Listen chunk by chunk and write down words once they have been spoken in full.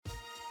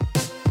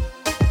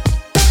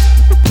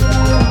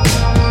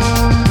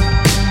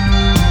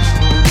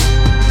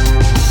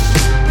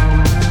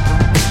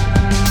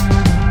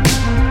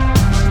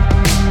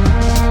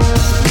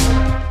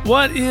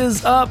What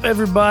is up,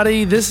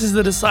 everybody? This is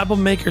the Disciple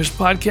Makers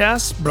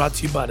Podcast, brought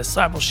to you by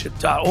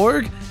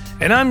discipleship.org,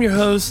 and I'm your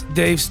host,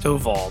 Dave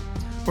Stovall.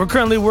 We're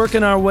currently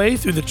working our way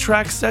through the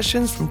track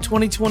sessions from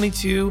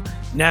 2022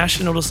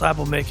 National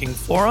Disciple Making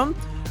Forum,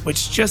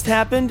 which just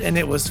happened, and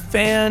it was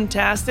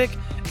fantastic,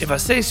 if I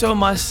say so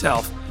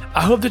myself.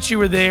 I hope that you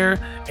were there,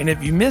 and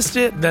if you missed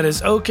it, that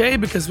is okay,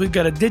 because we've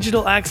got a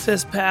digital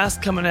access pass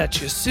coming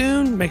at you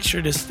soon. Make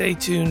sure to stay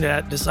tuned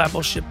at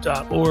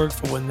discipleship.org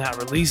for when that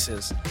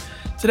releases.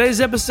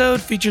 Today's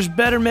episode features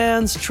Better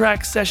Man's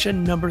track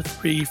session number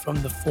 3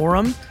 from the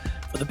forum.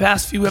 For the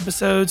past few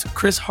episodes,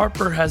 Chris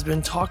Harper has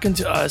been talking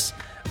to us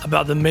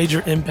about the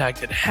major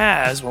impact it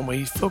has when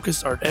we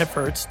focus our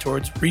efforts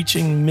towards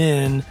reaching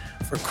men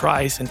for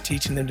Christ and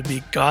teaching them to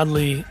be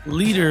godly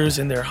leaders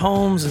in their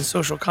homes and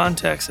social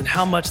contexts, and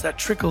how much that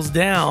trickles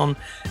down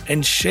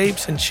and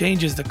shapes and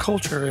changes the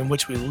culture in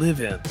which we live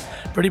in.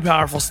 Pretty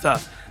powerful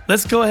stuff.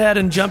 Let's go ahead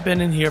and jump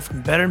in and hear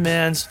from Better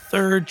Man's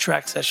third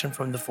track session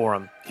from the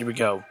forum. Here we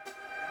go.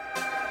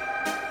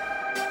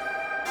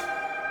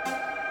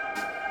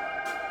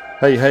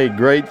 Hey,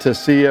 great to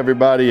see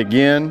everybody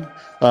again.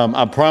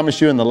 I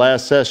promise you in the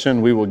last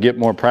session we will get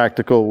more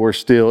practical. We're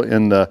still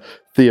in the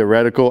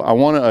theoretical. I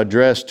want to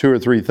address 2 or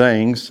 3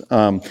 things.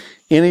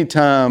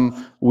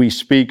 Anytime we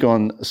speak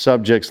on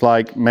subjects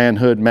like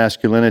manhood,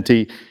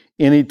 masculinity,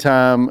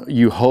 anytime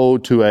you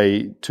hold to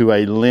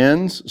a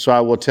lens, so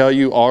I will tell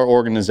you our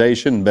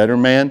organization, Better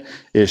Man,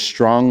 is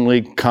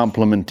strongly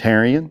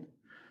complementarian.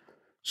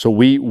 So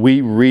we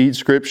read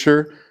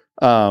Scripture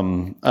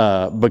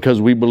because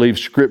we believe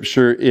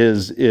Scripture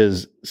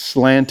is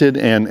slanted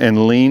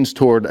and leans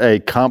toward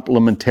a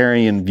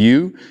complementarian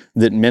view,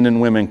 that men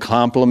and women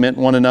complement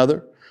one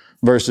another,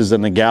 versus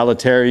an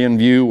egalitarian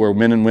view where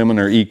men and women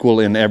are equal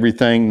in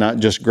everything, not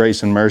just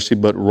grace and mercy,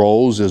 but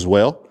roles as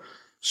well.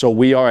 So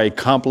we are a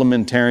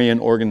complementarian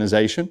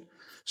organization.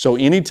 So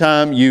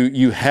anytime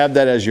you have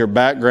that as your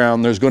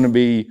background, there's going to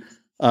be,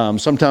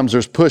 sometimes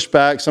there's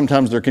pushback,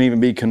 sometimes there can even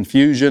be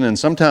confusion, and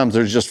sometimes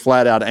there's just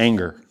flat out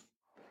anger.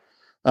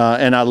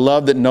 And I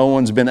love that no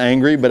one's been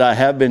angry, but I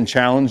have been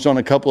challenged on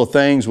a couple of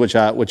things which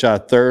I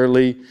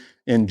thoroughly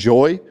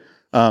enjoy.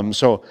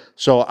 So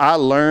I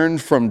learned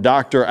from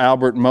Dr.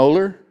 Albert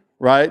Mohler,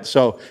 right?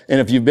 So, and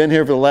if you've been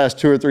here for the last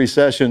 2 or 3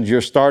 sessions,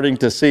 you're starting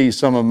to see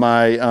some of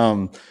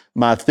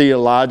my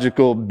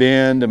theological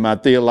bend and my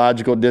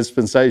theological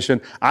dispensation.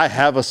 I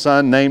have a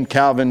son named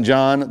Calvin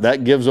John.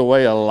 That gives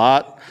away a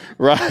lot,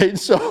 right?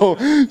 So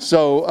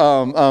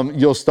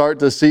you'll start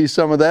to see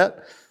some of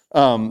that.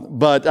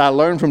 But I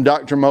learned from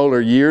Dr.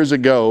 Mohler years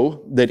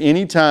ago that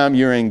anytime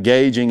you're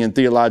engaging in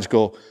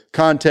theological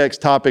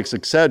context, topics,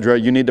 etc.,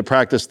 you need to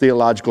practice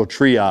theological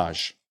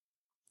triage.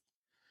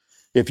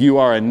 If you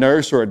are a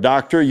nurse or a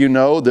doctor, you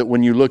know that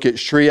when you look at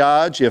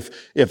triage,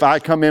 if I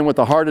come in with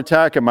a heart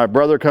attack and my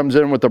brother comes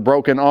in with a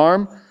broken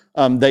arm,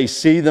 they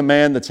see the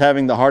man that's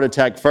having the heart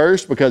attack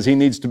first because he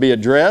needs to be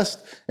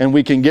addressed, and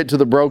we can get to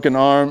the broken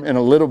arm in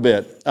a little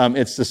bit.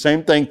 It's the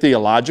same thing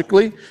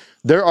theologically.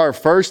 There are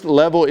first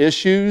level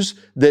issues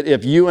that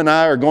if you and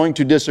I are going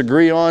to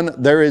disagree on,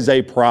 there is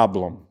a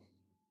problem.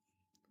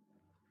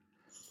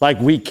 Like,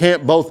 we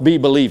can't both be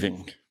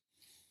believing.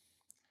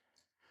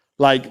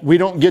 Like, we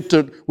don't get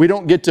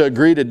to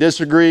agree to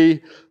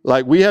disagree.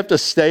 Like, we have to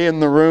stay in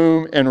the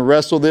room and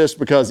wrestle this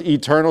because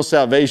eternal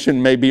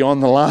salvation may be on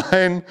the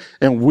line,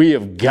 and we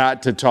have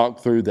got to talk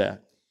through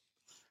that.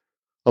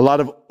 A lot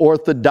of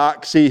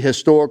orthodoxy,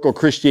 historical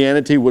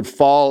Christianity would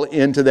fall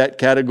into that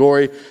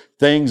category.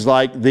 Things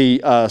like the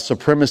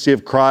supremacy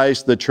of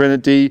Christ, the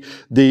Trinity,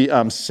 the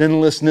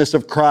sinlessness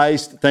of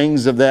Christ,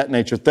 things of that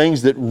nature,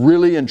 things that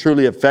really and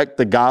truly affect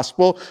the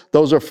gospel.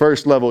 Those are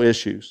first level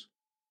issues.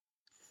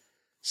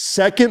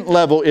 Second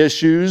level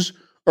issues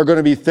are going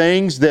to be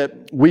things that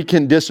we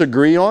can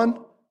disagree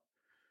on.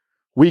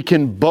 We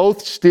can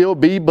both still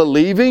be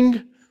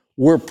believing.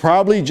 We're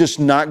probably just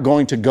not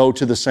going to go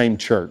to the same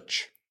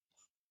church.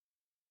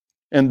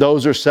 And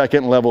those are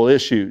second level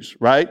issues,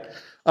 right?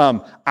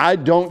 I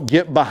don't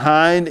get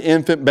behind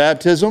infant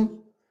baptism.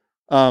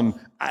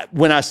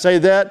 When I say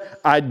that,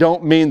 I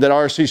don't mean that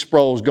R.C.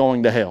 Sproul is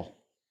going to hell.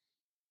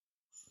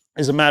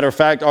 As a matter of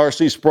fact,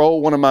 R.C.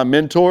 Sproul, one of my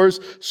mentors,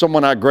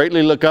 someone I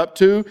greatly look up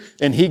to,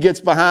 and he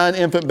gets behind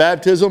infant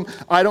baptism.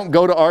 I don't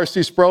go to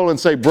R.C. Sproul and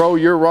say, bro,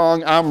 you're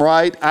wrong, I'm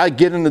right. I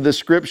get into the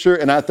Scripture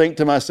and I think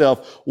to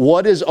myself,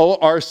 what is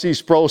R.C.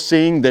 Sproul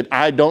seeing that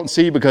I don't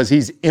see, because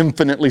he's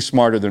infinitely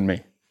smarter than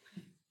me?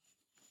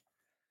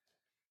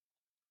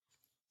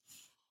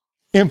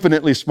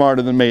 Infinitely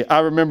smarter than me.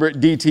 I remember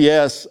at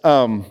DTS,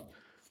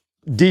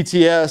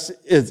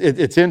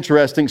 it's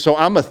interesting. So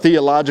I'm a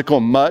theological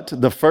mutt.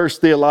 The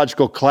first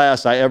theological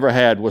class I ever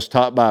had was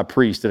taught by a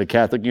priest at a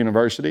Catholic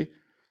university.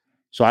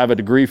 So I have a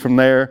degree from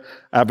there.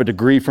 I have a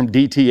degree from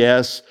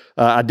DTS.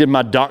 I did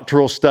my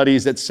doctoral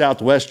studies at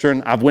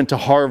Southwestern. I went to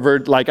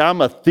Harvard. Like,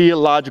 I'm a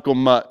theological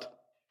mutt.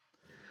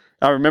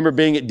 I remember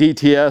being at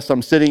DTS.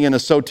 I'm sitting in a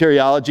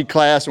soteriology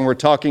class, and we're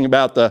talking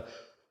about the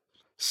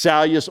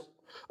salus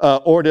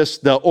Ordo,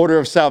 the order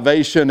of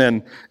salvation,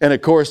 and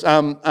of course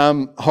I'm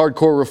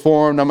hardcore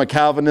Reformed. I'm a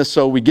Calvinist,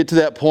 so we get to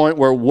that point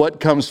where what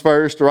comes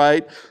first,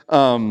 right?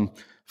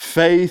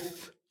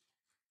 Faith,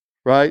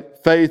 right?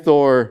 Faith,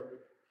 or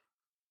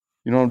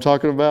you know what I'm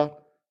talking about?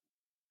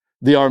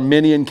 The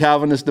Arminian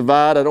Calvinist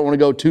divide. I don't want to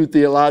go too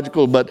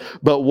theological, but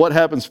what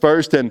happens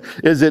first? And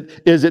is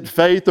it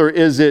faith or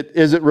is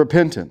it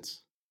repentance?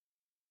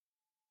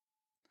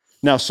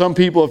 Now, some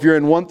people, if you're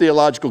in one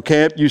theological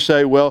camp, you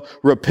say, well,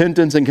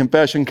 repentance and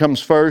confession comes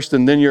first,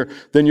 and then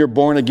you're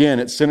born again.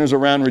 It centers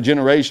around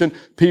regeneration.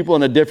 People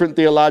in a different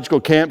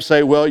theological camp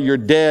say, well, you're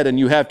dead and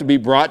you have to be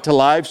brought to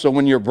life. So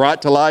when you're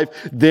brought to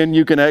life, then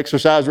you can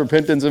exercise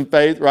repentance and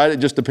faith, right? It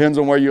just depends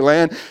on where you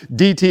land.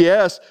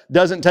 DTS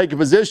doesn't take a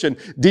position.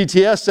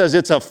 DTS says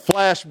it's a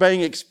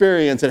flashbang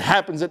experience. It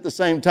happens at the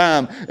same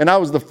time. And I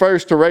was the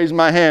first to raise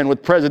my hand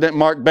with President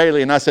Mark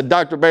Bailey, and I said,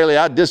 Dr. Bailey,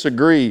 I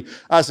disagree.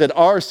 I said,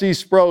 R.C.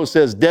 Sproul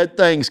says dead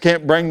things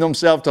can't bring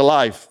themselves to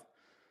life.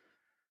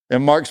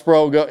 And Mark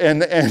Sproul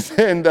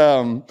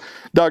and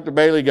Dr.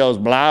 Bailey goes,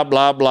 blah,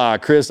 blah, blah.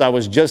 Chris, I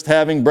was just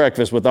having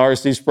breakfast with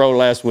R.C. Sproul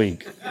last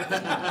week,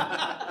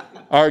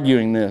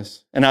 arguing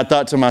this. And I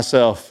thought to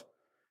myself,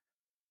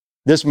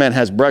 this man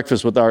has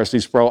breakfast with R.C.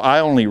 Sproul. I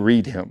only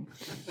read him.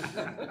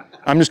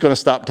 I'm just going to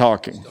stop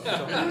talking.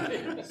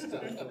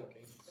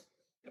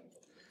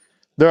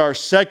 There are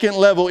second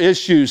level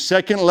issues,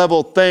 second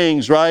level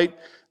things, right?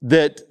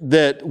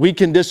 That we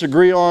can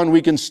disagree on,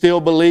 we can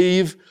still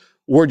believe.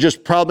 We're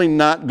just probably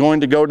not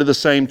going to go to the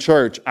same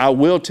church. I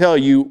will tell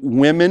you,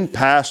 women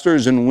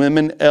pastors and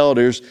women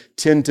elders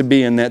tend to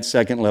be in that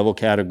second level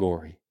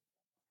category.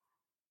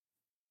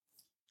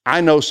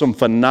 I know some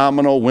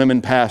phenomenal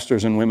women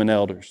pastors and women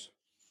elders.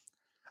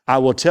 I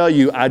will tell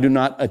you, I do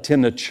not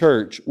attend a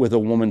church with a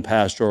woman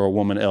pastor or a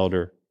woman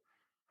elder.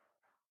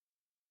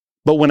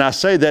 But when I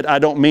say that, I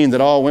don't mean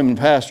that all women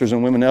pastors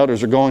and women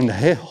elders are going to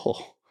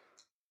hell.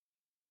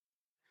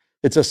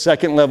 It's a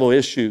second level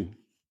issue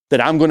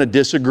that I'm going to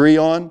disagree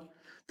on,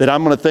 that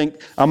I'm going to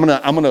think, I'm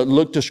going to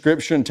look to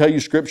Scripture and tell you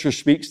Scripture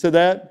speaks to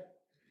that.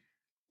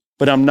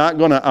 But I'm not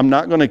going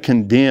to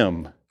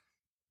condemn.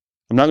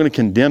 I'm not going to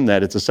condemn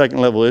that. It's a second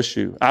level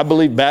issue. I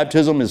believe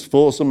baptism is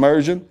full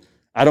submersion.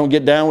 I don't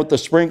get down with the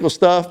sprinkle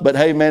stuff, but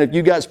hey man, if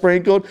you got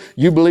sprinkled,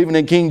 you believing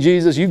in King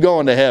Jesus, you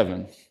going to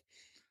heaven.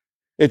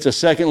 It's a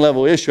second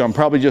level issue. I'm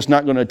probably just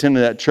not going to attend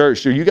to that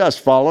church. Are you guys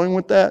following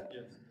with that?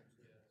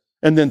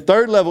 And then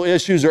third level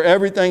issues are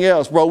everything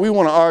else. Bro, we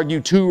want to argue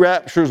 2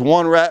 raptures,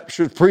 1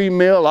 rapture,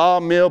 pre-meal,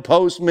 all meal,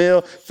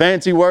 post-meal,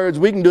 fancy words.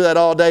 We can do that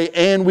all day,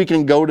 and we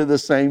can go to the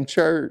same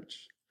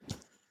church.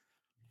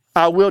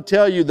 I will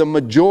tell you, the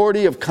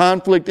majority of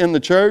conflict in the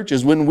church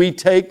is when we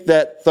take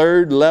that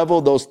third level,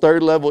 those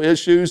third level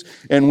issues,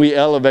 and we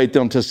elevate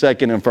them to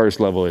second and first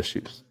level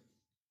issues.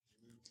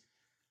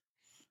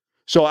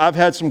 So I've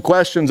had some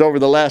questions over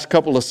the last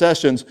couple of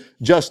sessions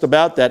just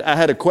about that. I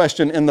had a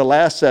question in the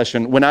last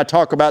session when I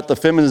talk about the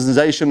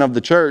feminization of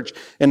the church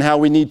and how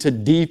we need to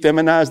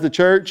defeminize the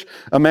church.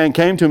 A man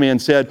came to me and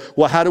said,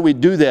 well, how do we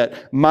do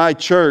that? My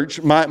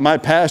church, my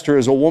pastor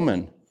is a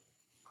woman.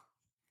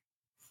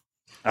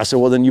 I said,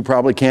 well, then you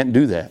probably can't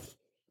do that.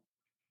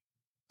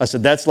 I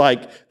said, that's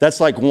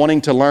like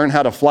wanting to learn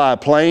how to fly a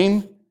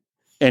plane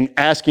and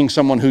asking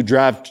someone who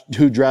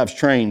drives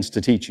trains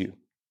to teach you.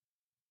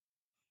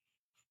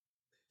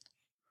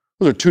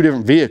 Those are 2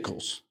 different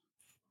vehicles,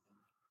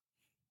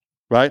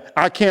 right?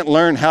 I can't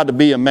learn how to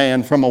be a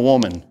man from a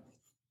woman.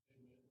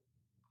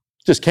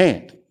 Just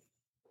can't.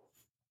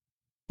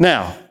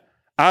 Now,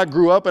 I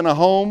grew up in a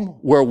home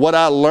where what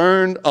I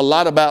learned a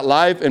lot about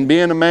life and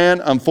being a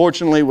man,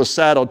 unfortunately, was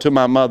saddled to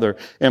my mother.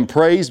 And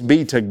praise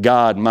be to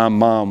God, my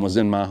mom was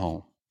in my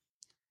home.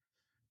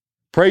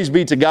 Praise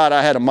be to God,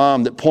 I had a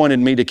mom that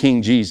pointed me to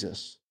King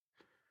Jesus.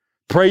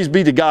 Praise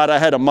be to God, I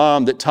had a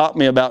mom that taught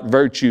me about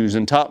virtues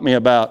and taught me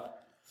about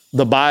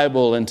the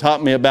Bible and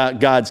taught me about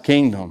God's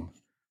kingdom.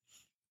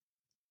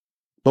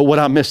 But what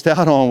I missed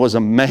out on was a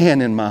man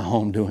in my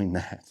home doing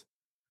that.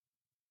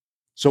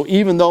 So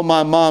even though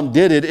my mom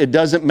did it, it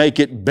doesn't make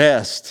it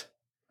best.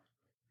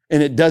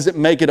 And it doesn't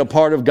make it a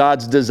part of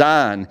God's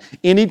design.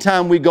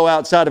 Anytime we go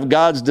outside of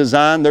God's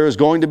design, there is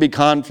going to be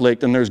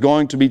conflict and there's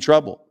going to be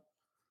trouble.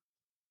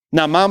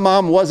 Now, my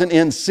mom wasn't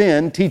in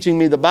sin teaching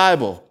me the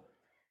Bible.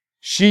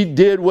 She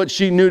did what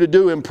she knew to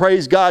do, and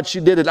praise God, she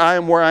did it. I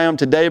am where I am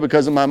today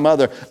because of my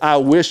mother. I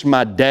wish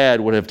my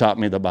dad would have taught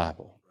me the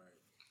Bible.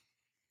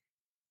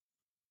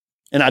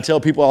 And I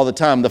tell people all the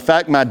time, the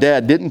fact my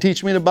dad didn't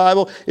teach me the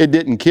Bible, it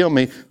didn't kill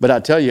me, but I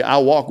tell you, I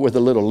walk with a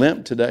little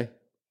limp today.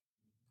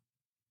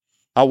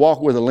 I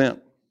walk with a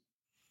limp.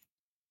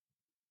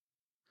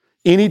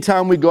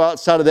 Anytime we go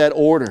outside of that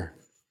order,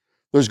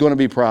 there's going to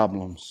be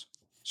problems.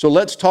 So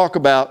let's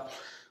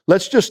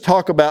just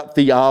talk about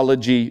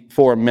theology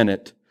for a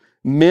minute.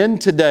 Men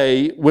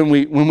today, when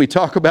we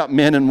talk about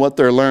men and what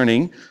they're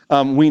learning,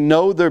 we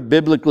know they're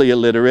biblically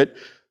illiterate.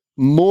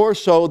 More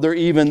so, they're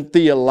even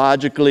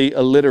theologically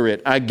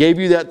illiterate. I gave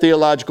you that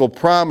theological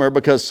primer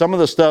because some of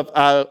the stuff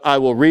I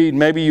will read,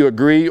 maybe you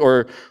agree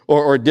or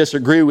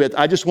disagree with.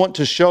 I just want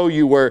to show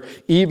you where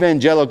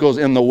evangelicals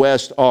in the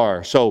West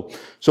are. So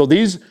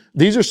these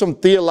are some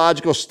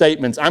theological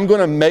statements. I'm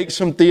going to make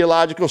some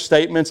theological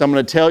statements. I'm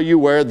going to tell you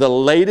where the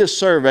latest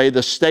survey,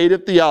 the state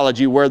of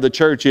theology, where the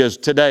church is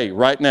today,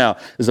 right now.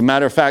 As a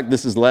matter of fact,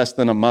 this is less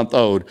than a month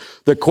old.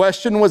 The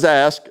question was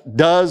asked,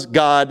 does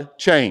God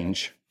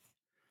change?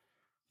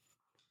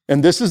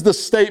 And this is the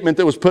statement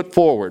that was put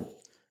forward.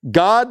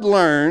 God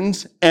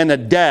learns and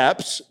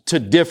adapts to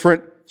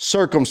different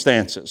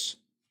circumstances.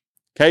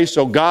 Okay,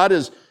 so God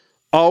is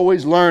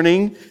always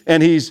learning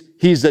and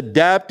He's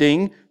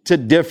adapting to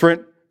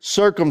different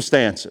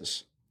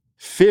circumstances.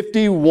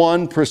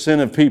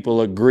 51% of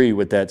people agree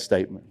with that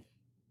statement.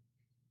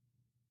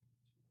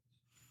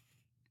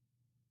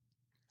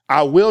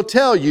 I will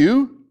tell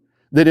you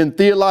that in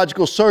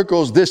theological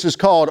circles, this is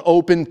called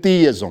open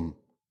theism.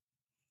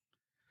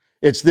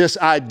 It's this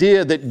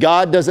idea that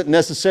God doesn't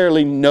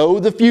necessarily know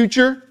the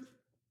future,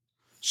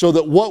 so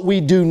that what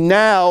we do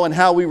now and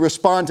how we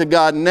respond to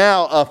God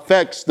now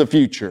affects the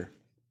future.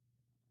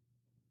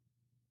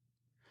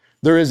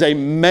 There is a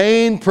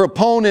main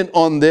proponent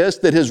on this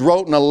that has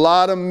written a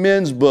lot of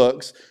men's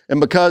books, and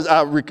because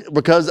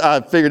I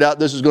figured out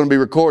this is going to be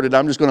recorded,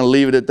 I'm just going to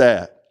leave it at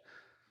that.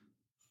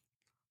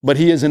 But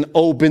he is an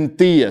open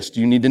theist.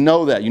 You need to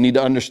know that. You need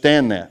to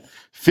understand that.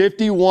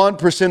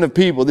 51% of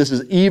people, this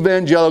is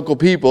evangelical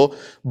people,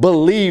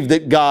 believe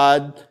that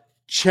God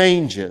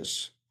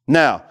changes.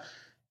 Now,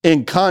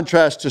 in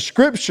contrast to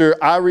Scripture,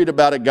 I read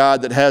about a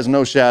God that has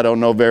no shadow,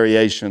 no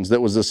variations,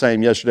 that was the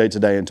same yesterday,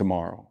 today, and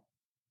tomorrow.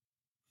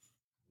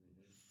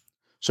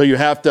 So you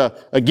have to,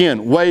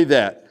 again, weigh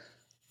that.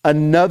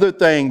 Another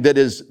thing that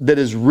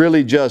is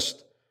really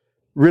just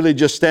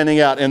standing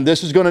out, and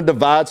this is going to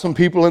divide some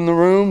people in the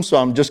room, so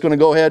I'm just going to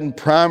go ahead and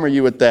primer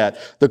you with that.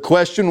 The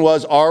question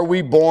was, are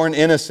we born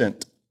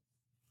innocent?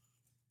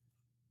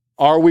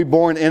 Are we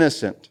born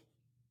innocent?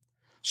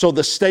 So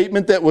the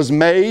statement that was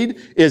made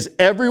is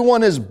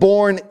everyone is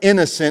born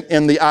innocent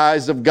in the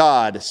eyes of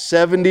God.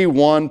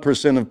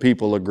 71% of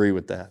people agree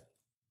with that.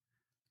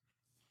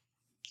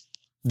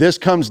 This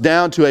comes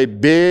down to a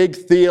big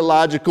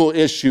theological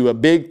issue, a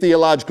big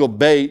theological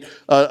debate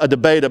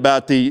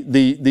about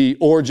the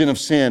origin of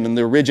sin and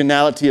the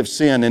originality of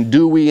sin, and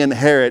do we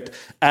inherit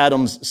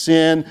Adam's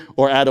sin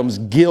or Adam's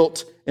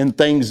guilt and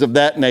things of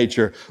that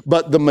nature.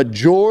 But the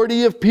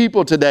majority of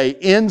people today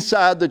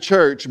inside the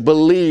church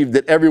believe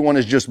that everyone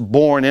is just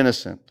born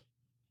innocent.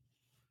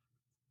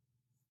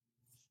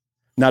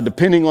 Now,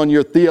 depending on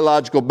your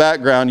theological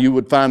background, you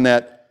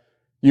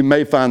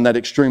may find that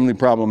extremely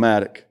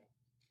problematic.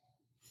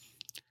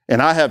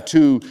 And I have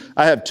two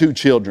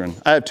children.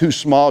 I have two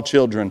small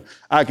children.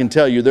 I can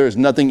tell you there is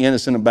nothing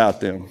innocent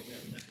about them.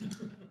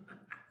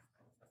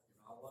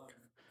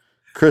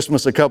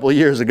 Christmas a couple of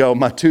years ago,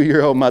 my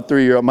 2-year-old, my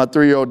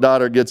 3-year-old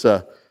daughter gets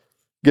a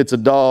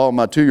doll.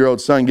 My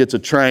 2-year-old son gets a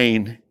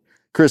train.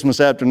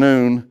 Christmas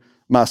afternoon,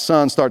 my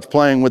son starts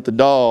playing with the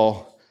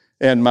doll,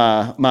 and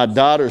my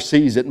daughter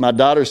sees it. My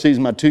daughter sees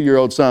my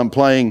 2-year-old son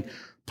playing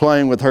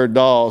with her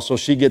doll, so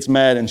she gets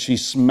mad and she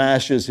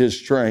smashes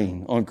his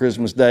train on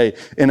Christmas Day.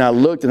 And I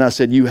looked and I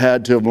said, you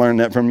had to have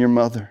learned that from your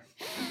mother.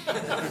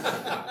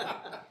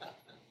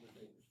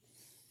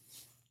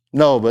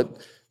 No,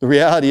 but the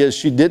reality is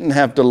she didn't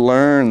have to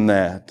learn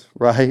that,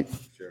 right?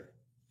 Sure.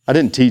 I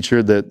didn't teach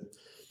her that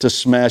to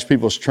smash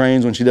people's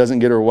trains when she doesn't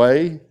get her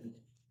way.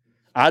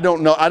 I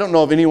don't know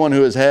of anyone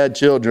who has had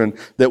children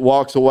that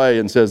walks away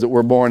and says that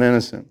we're born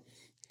innocent.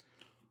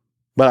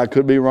 But I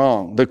could be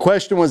wrong. The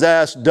question was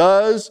asked,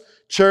 does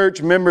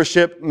church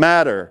membership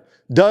matter?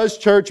 Does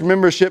church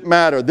membership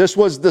matter? This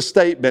was the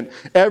statement.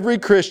 Every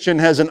Christian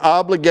has an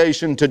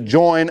obligation to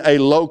join a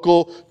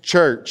local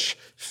church.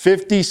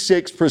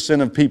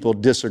 56% of people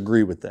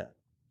disagree with that.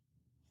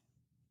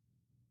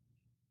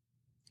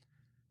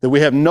 That we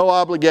have no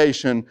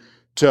obligation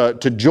to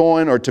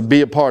join or to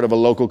be a part of a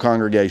local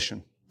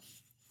congregation.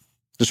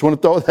 Just want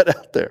to throw that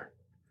out there.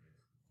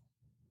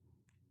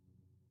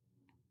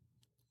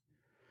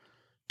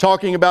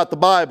 Talking about the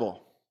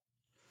Bible.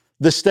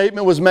 The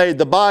statement was made,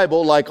 the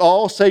Bible, like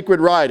all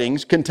sacred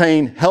writings,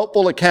 contain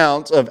helpful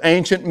accounts of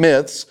ancient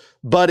myths,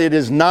 but it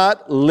is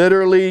not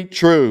literally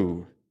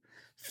true.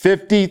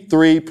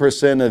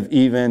 53% of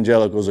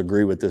evangelicals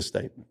agree with this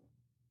statement.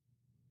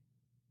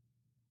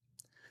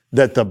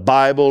 That the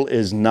Bible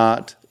is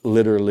not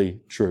literally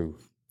true.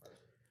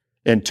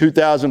 In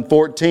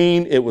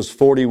 2014, it was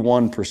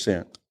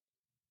 41%.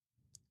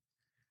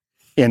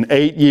 In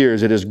 8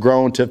 years, it has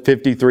grown to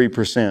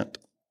 53%.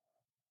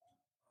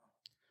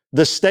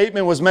 The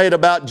statement was made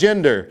about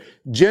gender.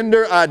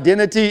 Gender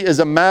identity is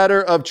a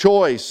matter of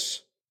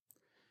choice.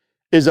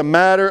 Is a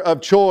matter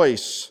of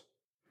choice.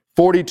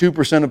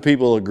 42% of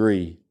people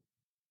agree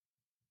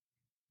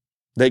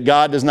that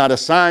God does not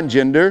assign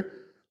gender,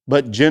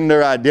 but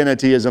gender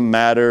identity is a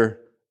matter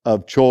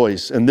of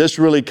choice. And this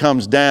really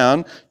comes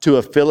down to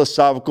a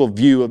philosophical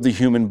view of the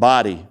human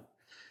body.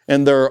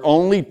 and there are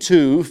only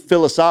two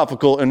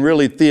philosophical and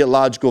really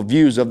theological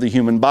views of the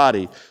human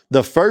body.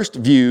 The first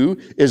view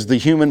is the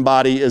human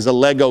body is a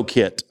Lego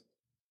kit.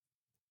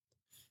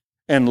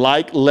 And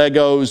like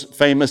Lego's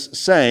famous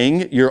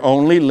saying, you're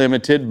only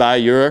limited by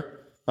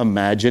your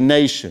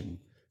imagination.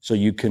 So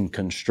you can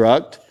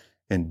construct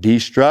and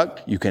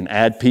destruct, you can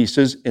add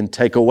pieces and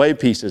take away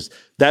pieces.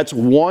 That's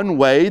one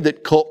way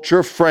that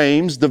culture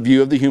frames the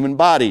view of the human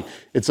body.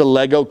 It's a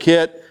Lego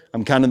kit.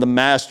 I'm kind of the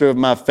master of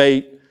my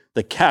fate,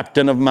 the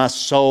captain of my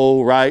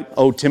soul, right?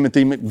 Oh,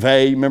 Timothy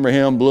McVeigh, remember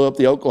him? Blew up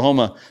the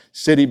Oklahoma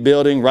City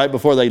building right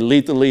before they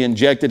lethally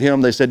injected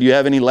him. They said, "Do you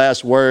have any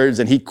last words?"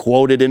 And he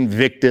quoted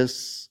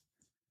Invictus.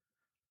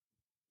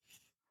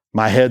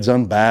 My head's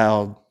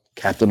unbowed,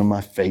 captain of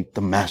my fate,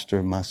 the master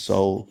of my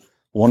soul.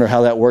 Wonder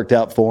how that worked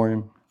out for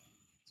him.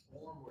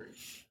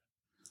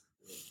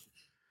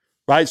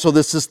 Right, so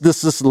this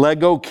is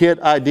Lego kit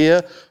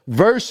idea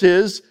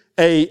versus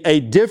a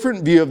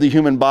different view of the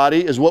human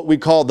body is what we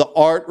call the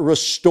art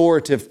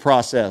restorative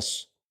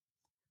process.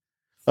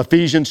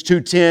 Ephesians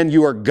 2:10,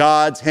 you are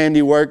God's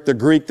handiwork. The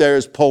Greek there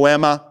is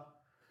poema,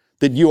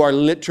 that you are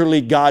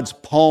literally God's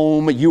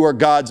poem. You are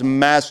God's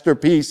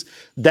masterpiece.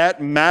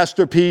 That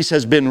masterpiece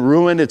has been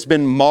ruined. It's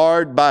been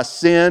marred by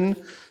sin.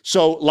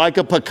 So like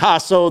a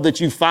Picasso that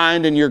you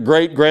find in your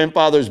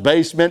great-grandfather's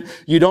basement,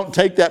 you don't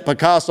take that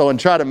Picasso and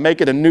try to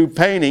make it a new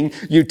painting.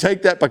 You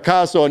take that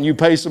Picasso and you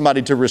pay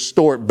somebody to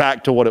restore it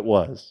back to what it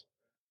was.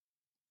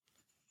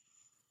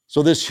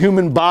 So this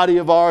human body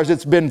of ours,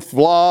 it's been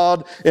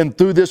flawed, and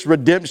through this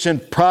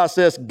redemption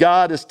process,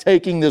 God is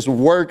taking this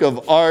work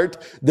of art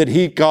that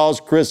He calls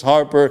Chris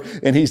Harper,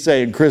 and He's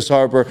saying, "Chris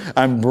Harper,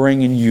 I'm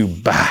bringing you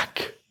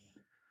back,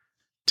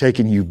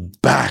 taking you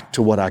back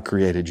to what I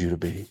created you to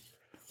be."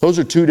 Those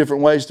are two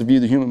different ways to view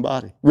the human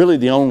body. Really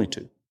the only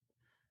two.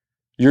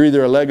 You're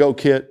either a Lego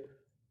kit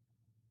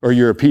or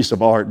you're a piece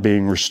of art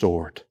being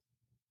restored.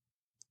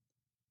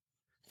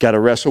 Got to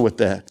wrestle with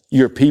that.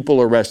 Your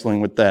people are wrestling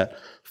with that.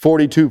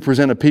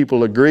 42% of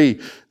people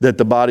agree that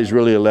the body's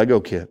really a Lego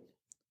kit.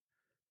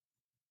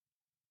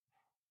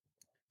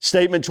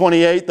 Statement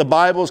 28, the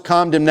Bible's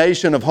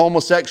condemnation of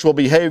homosexual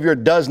behavior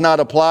does not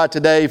apply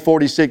today.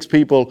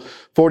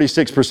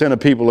 46% of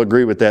people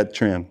agree with that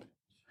trend.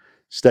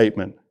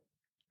 Statement.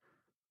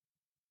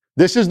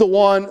 This is the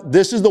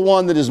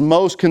one that is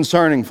most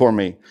concerning for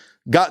me.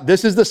 God,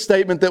 this is the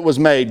statement that was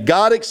made.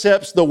 God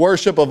accepts the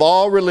worship of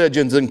all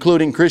religions,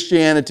 including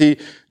Christianity,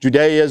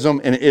 Judaism,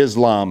 and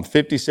Islam.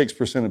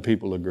 56% of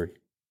people agree.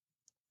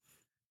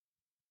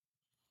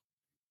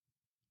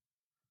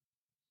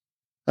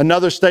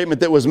 Another statement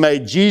that was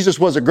made, Jesus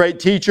was a great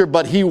teacher,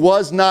 but He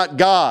was not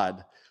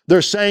God.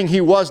 They're saying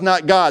He was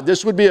not God.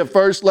 This would be a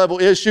first level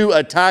issue,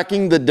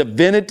 attacking the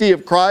divinity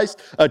of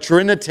Christ, a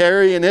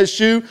Trinitarian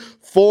issue.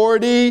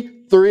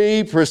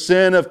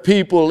 43% of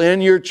people in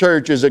your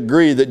churches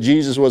agree that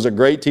Jesus was a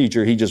great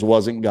teacher. He just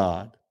wasn't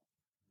God.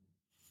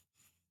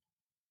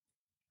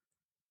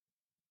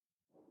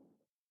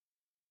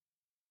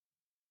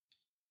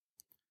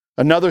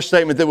 Another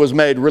statement that was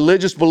made,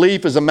 religious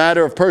belief is a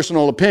matter of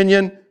personal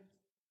opinion.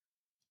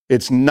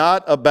 It's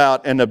not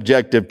about an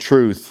objective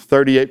truth.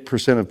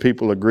 38% of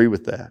people agree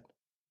with that.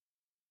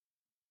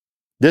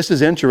 This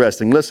is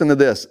interesting. Listen to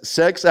this.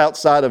 Sex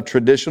outside of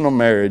traditional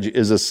marriage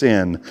is a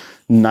sin.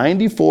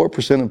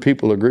 94% of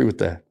people agree with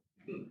that.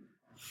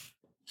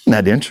 Isn't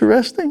that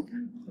interesting?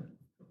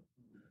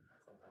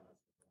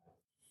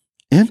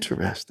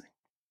 Interesting.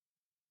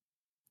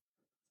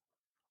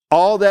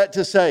 All that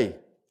to say,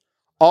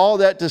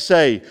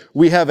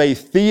 we have a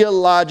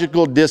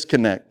theological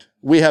disconnect.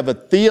 We have a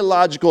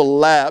theological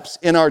lapse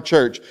in our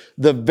church.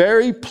 The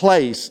very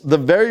place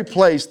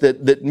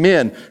that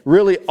men,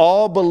 really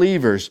all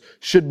believers,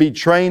 should be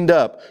trained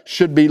up,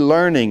 should be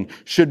learning,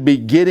 should be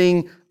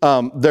getting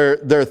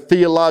their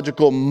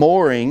theological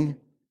mooring,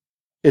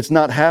 it's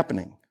not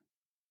happening.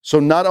 So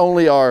not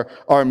only are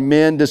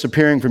men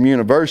disappearing from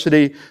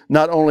university,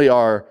 not only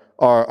are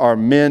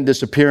men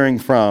disappearing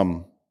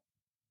from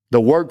the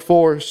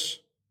workforce,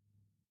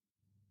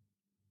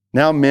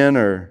 now men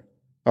are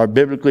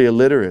biblically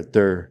illiterate.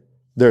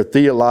 They're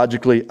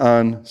theologically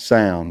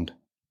unsound.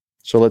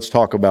 So let's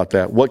talk about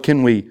that. What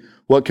can we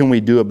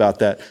do about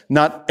that?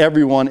 Not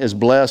everyone is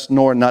blessed,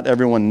 nor not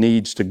everyone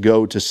needs to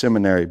go to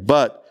seminary.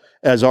 But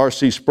as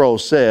R.C. Sproul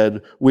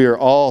said, we are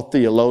all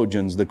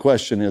theologians. The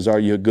question is, are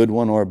you a good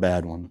one or a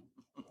bad one?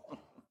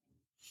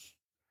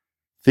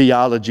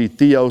 Theology,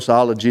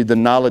 theosology, the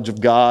knowledge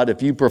of God.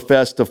 If you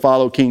profess to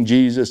follow King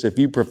Jesus, if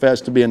you profess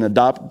to be an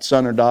adopted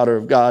son or daughter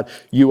of God,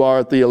 you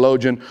are a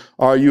theologian.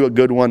 Are you a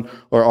good one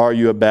or are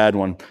you a bad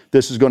one?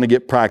 This is going to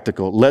get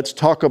practical. Let's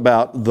talk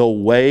about the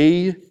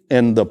way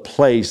and the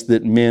place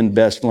that men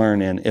best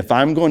learn in. If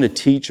I'm going to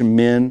teach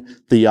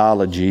men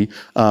theology,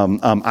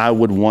 I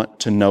would want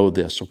to know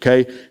this,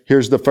 okay?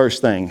 Here's the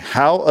first thing.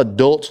 How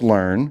adults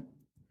learn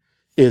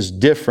is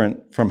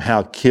different from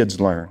how kids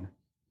learn.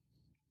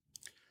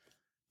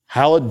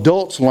 How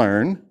adults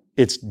learn,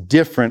 it's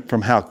different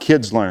from how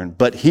kids learn.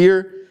 But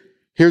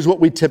here's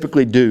what we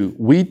typically do.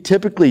 We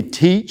typically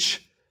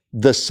teach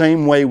the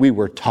same way we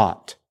were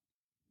taught.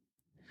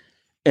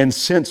 And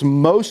since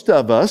most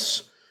of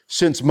us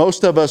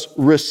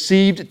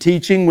received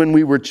teaching when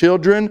we were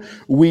children,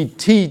 we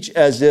teach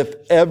as if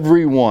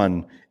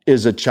everyone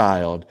is a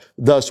child.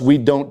 Thus, we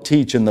don't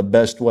teach in the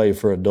best way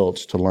for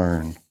adults to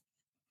learn.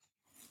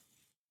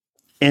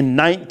 In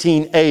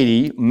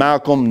 1980,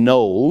 Malcolm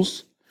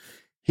Knowles,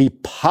 he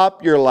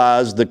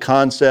popularized the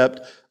concept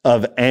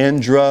of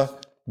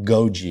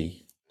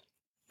andragogy.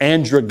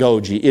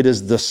 Andragogy, it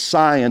is the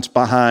science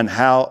behind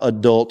how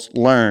adults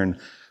learn,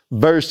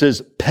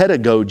 versus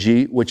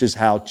pedagogy, which is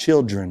how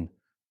children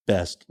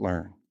best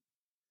learn.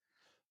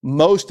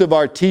 Most of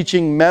our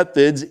teaching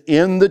methods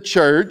in the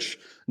church,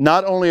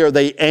 not only are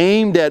they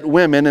aimed at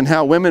women and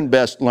how women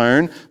best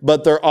learn,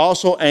 but they're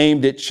also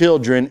aimed at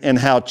children and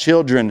how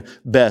children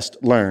best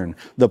learn.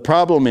 The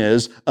problem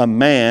is, a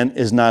man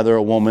is neither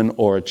a woman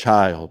or a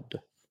child.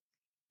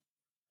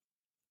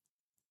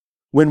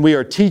 When we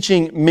are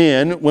teaching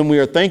men, when we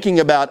are thinking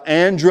about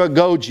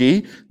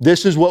andragogy,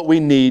 this is what we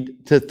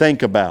need to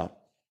think about.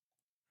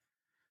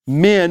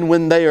 Men,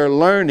 when they are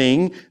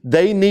learning,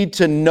 they need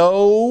to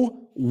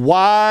know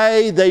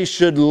why they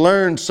should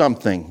learn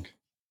something.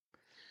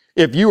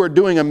 If you are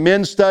doing a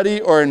men's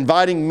study or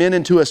inviting men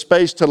into a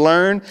space to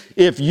learn,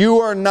 if you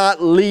are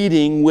not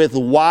leading with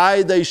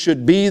why they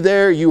should be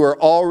there, you are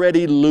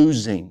already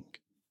losing.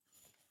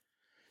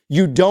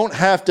 You don't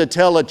have to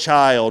tell a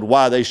child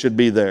why they should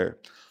be there.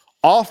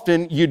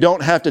 Often, you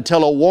don't have to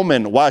tell a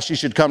woman why she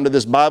should come to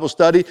this Bible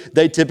study.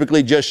 They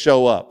typically just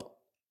show up.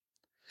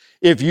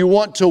 If you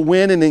want to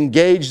win and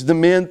engage the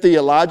men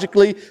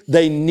theologically,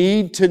 they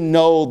need to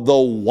know the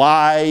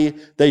why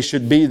they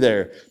should be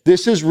there.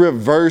 This is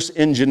reverse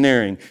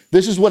engineering.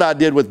 This is what I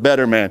did with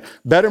Better Man.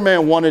 Better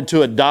Man wanted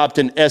to adopt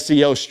an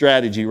SEO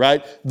strategy,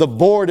 right? The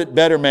board at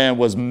Better Man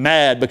was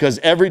mad because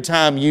every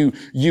time you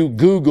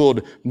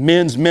Googled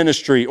men's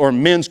ministry or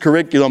men's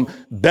curriculum,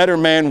 Better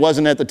Man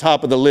wasn't at the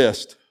top of the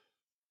list.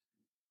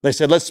 They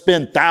said, let's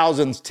spend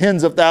thousands,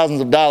 tens of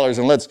thousands of dollars,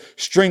 and let's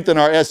strengthen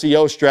our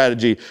SEO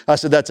strategy. I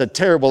said, that's a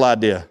terrible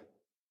idea.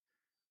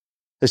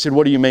 They said,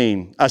 what do you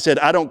mean? I said,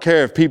 I don't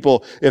care if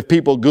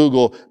people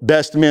Google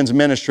best men's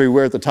ministry,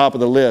 we're at the top of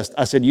the list.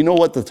 I said, you know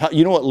what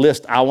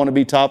list I want to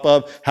be top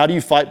of? How do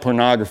you fight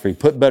pornography?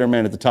 Put Better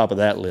Man at the top of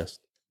that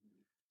list.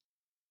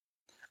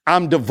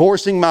 I'm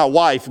divorcing my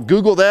wife.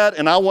 Google that,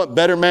 and I want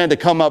Better Man to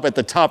come up at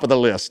the top of the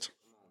list.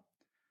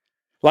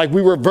 Like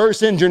we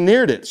reverse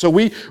engineered it. So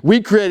we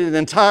created an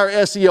entire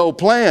SEO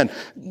plan.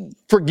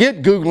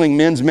 Forget Googling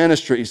men's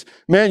ministries.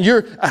 Man,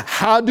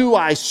 how do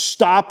I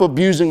stop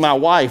abusing my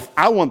wife?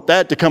 I want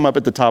that to come up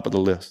at the top of the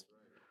list.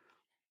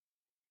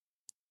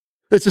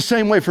 It's the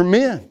same way for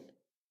men.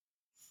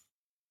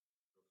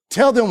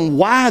 Tell them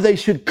why they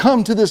should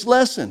come to this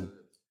lesson.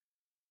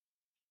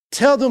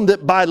 Tell them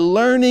that by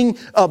learning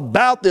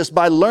about this,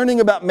 by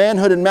learning about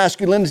manhood and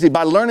masculinity,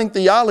 by learning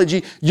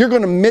theology, you're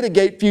going to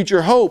mitigate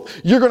future hope.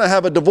 You're going to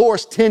have a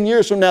divorce 10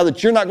 years from now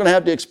that you're not going to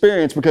have to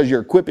experience because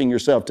you're equipping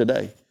yourself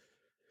today.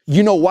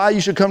 You know why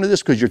you should come to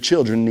this? Because your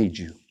children need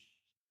you.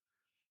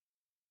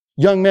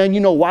 Young man, you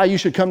know why you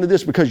should come to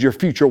this? Because your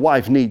future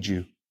wife needs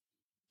you.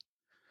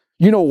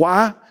 You know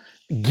why?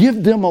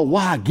 Give them a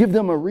why. Give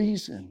them a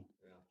reason.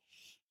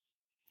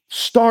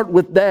 Start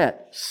with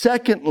that.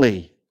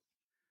 Secondly,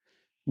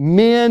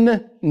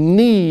 men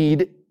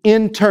need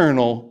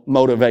internal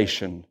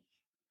motivation.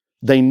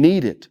 They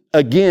need it.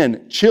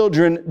 Again,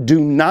 children do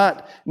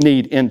not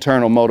need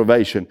internal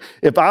motivation.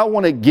 If I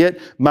want to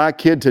get my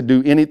kid to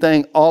do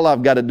anything, all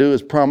I've got to do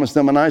is promise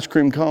them an ice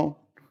cream cone.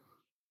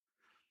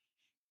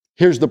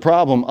 Here's the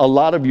problem. A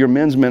lot of your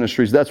men's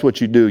ministries, that's what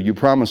you do. You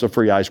promise a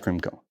free ice cream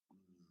cone.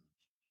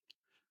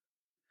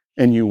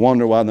 And you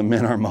wonder why the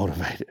men aren't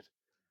motivated.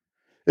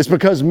 It's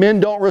because men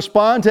don't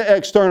respond to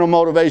external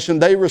motivation.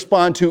 They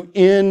respond to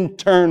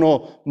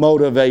internal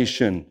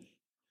motivation.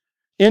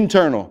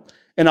 Internal.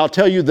 And I'll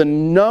tell you the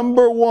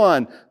number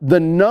one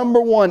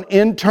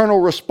internal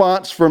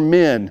response for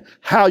men,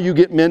 how you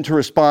get men to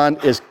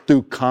respond is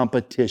through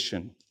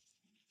competition.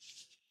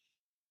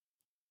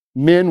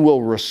 Men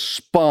will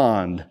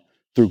respond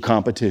through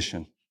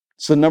competition.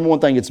 It's the number one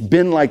thing. It's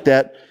been like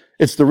that.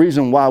 It's the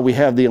reason why we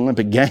have the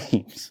Olympic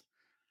Games.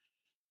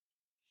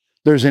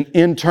 There's an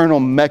internal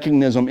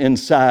mechanism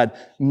inside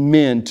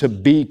men to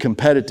be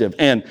competitive.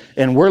 And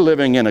we're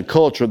living in a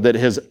culture that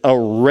has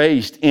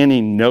erased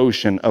any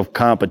notion of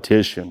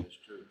competition.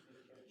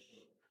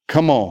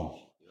 Come on.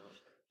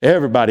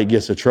 Everybody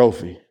gets a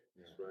trophy.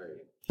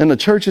 And the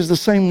church is the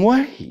same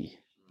way.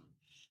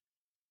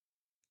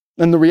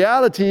 And the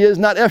reality is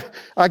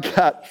I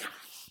got,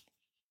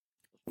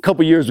 a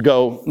couple years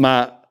ago,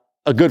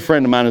 a good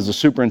friend of mine is a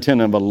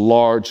superintendent of a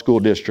large school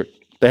district.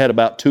 They had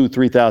about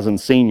 3,000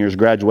 seniors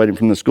graduating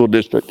from the school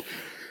district.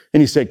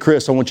 And he said,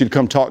 Chris, I want you to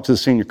come talk to the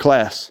senior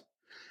class.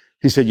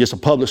 He said, it's a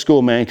public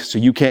school, man, so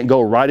you can't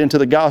go right into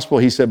the gospel.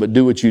 He said, but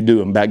do what you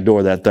do and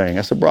backdoor that thing.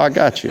 I said, bro, I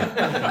got you.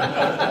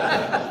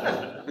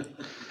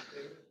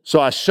 So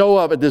I show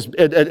up at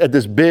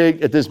this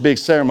big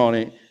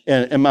ceremony,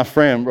 And my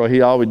friend, bro,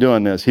 he always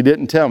doing this. He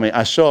didn't tell me.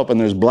 I show up and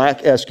there's black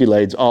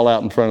Escalades all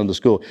out in front of the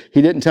school.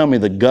 He didn't tell me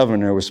the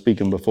governor was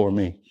speaking before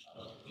me.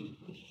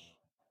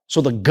 So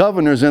the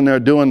governor's in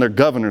there doing their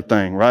governor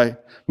thing, right?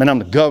 Man, I'm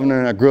the governor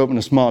and I grew up in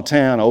a small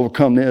town. I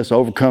overcome this, I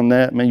overcome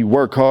that. Man, you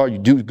work hard, you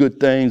do good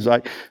things.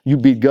 Like you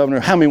be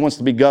governor. How many wants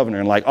to be governor?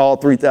 And like all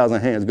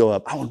 3,000 hands go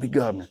up. I want to be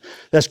governor.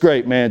 That's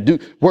great, man.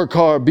 Work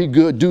hard, be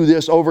good, do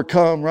this,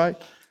 overcome,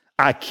 right?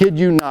 I kid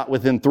you not,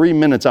 within 3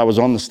 minutes I was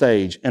on the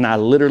stage and I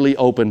literally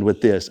opened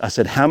with this. I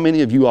said, how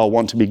many of you all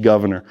want to be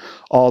governor?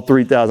 All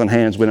 3,000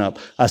 hands went up.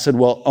 I said,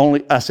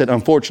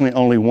 unfortunately,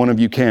 only one of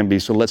you can be.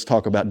 So let's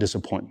talk about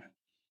disappointment.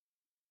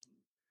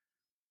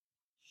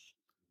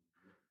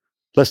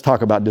 Let's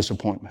talk about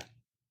disappointment.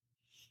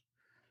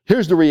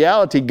 Here's the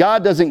reality.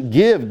 God doesn't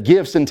give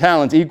gifts and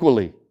talents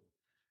equally.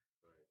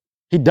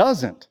 He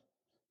doesn't.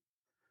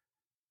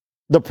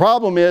 The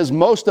problem is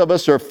most of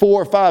us are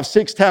 4, 5,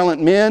 6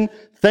 talent men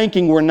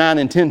thinking we're 9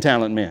 and 10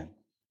 talent men.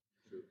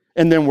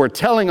 And then we're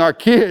telling our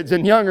kids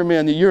and younger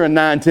men that you're a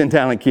 9, 10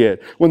 talent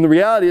kid. When the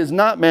reality is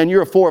not, man,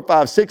 you're a 4,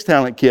 5, 6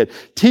 talent kid.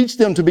 Teach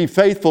them to be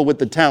faithful with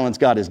the talents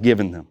God has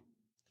given them.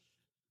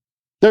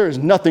 There is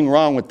nothing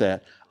wrong with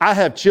that. I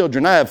have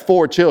children. I have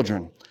 4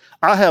 children.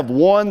 I have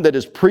one that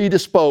is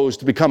predisposed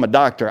to become a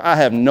doctor. I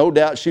have no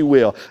doubt she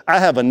will. I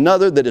have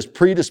another that is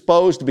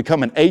predisposed to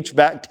become an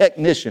HVAC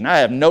technician. I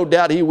have no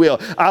doubt he will.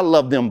 I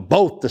love them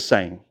both the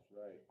same.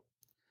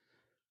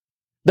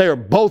 They are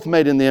both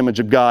made in the image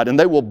of God, and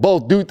they will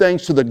both do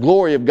things to the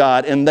glory of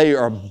God, and they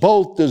are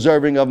both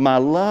deserving of my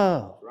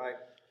love. Right.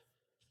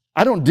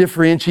 I don't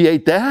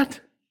differentiate that.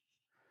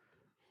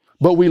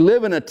 But we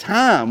live in a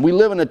time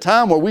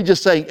where we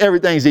just say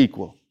everything's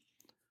equal.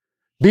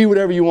 Be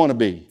whatever you want to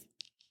be.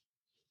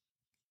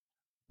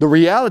 The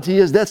reality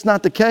is that's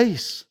not the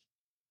case.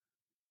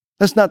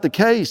 That's not the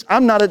case.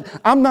 I'm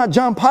not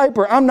John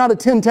Piper. I'm not a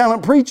 10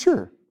 talent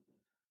preacher.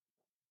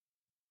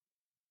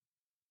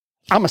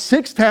 I'm a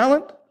 6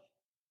 talent.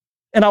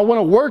 And I want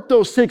to work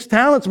those 6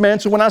 talents, man.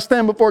 So when I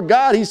stand before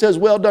God, he says,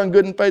 well done,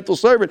 good and faithful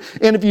servant.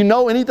 And if you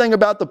know anything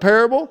about the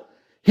parable,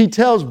 he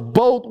tells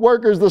both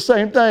workers the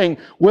same thing.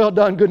 Well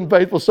done, good and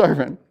faithful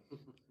servant.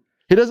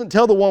 He doesn't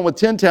tell the one with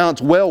 10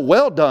 talents,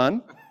 well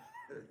done.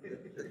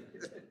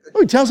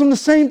 He tells them the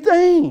same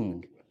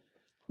thing.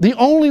 The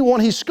only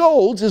one he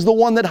scolds is the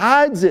one that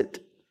hides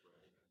it.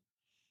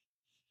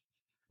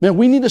 Man,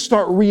 we need to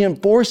start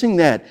reinforcing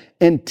that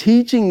and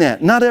teaching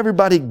that. Not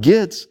everybody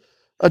gets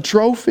a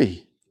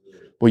trophy.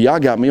 Well, y'all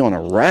got me on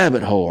a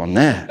rabbit hole on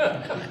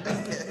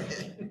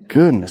that.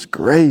 Goodness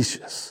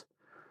gracious.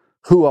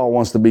 Who all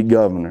wants to be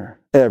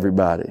governor?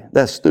 Everybody.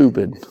 That's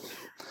stupid.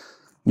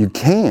 You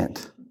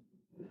can't.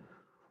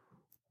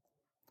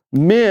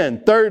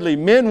 Thirdly,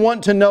 men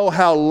want to know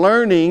how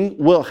learning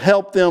will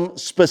help them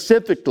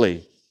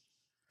specifically.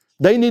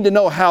 They need to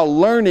know how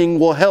learning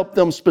will help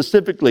them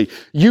specifically.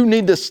 You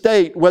need to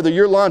state, whether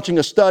you're launching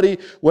a study,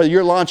 whether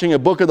you're launching a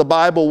book of the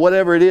Bible,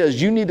 whatever it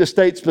is, you need to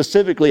state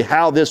specifically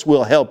how this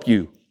will help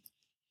you.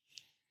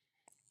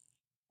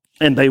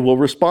 And they will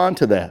respond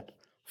to that.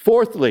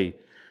 Fourthly,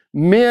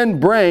 men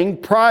bring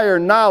prior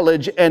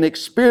knowledge and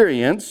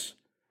experience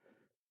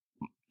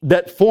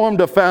that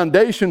formed a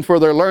foundation for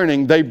their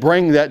learning. They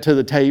bring that to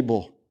the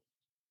table.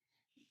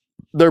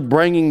 They're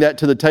bringing that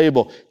to the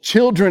table.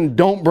 Children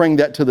don't bring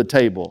that to the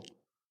table.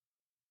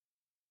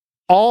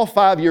 All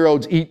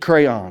 5-year-olds eat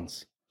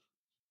crayons.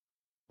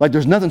 Like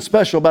there's nothing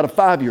special about a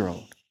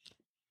 5-year-old.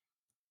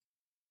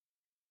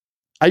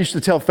 I used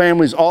to tell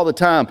families all the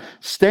time,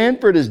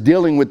 Stanford is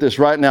dealing with this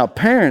right now.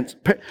 Parents,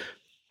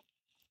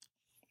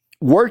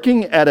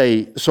 working at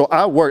I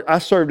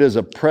served as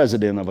a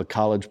president of a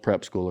college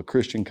prep school, a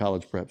Christian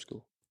college prep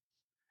school.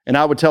 And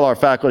I would tell our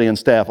faculty and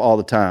staff all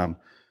the time,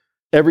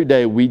 every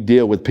day we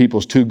deal with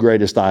people's 2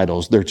 greatest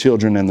idols, their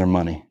children and their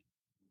money.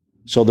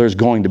 So there's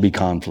going to be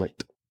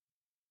conflict.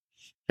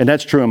 And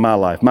that's true in my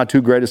life. My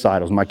 2 greatest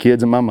idols, my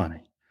kids and my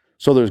money.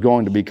 So there's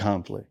going to be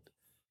conflict.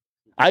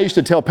 I used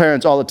to tell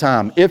parents all the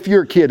time, if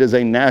your kid is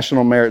a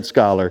National Merit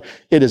Scholar,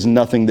 it is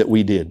nothing that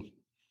we did.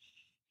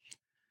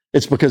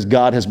 It's because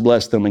God has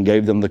blessed them and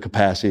gave them the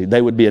capacity.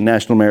 They would be a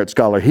National Merit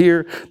Scholar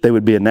here. They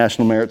would be a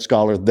National Merit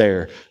Scholar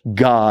there.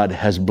 God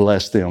has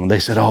blessed them. They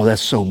said, oh,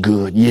 that's so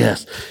good.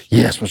 Yes,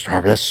 Mr.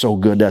 Harper, that's so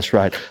good. That's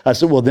right. I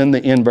said, well, then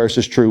the inverse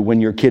is true. When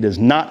your kid is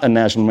not a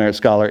National Merit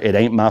Scholar, it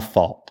ain't my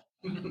fault.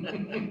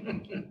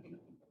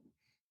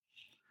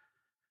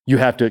 You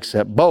have to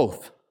accept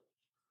both.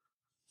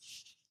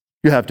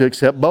 You have to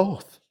accept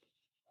both.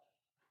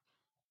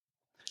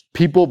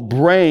 People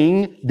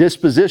bring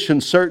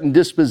certain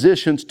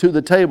dispositions to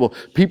the table.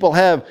 People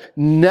have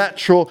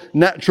natural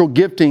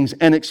giftings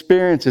and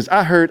experiences.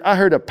 I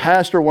heard a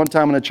pastor one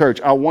time in a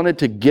church. I wanted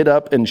to get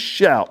up and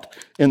shout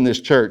in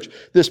this church.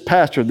 This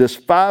pastor, this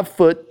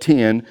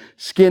 5'10",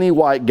 skinny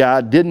white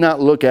guy, did not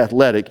look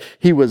athletic.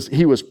 He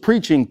was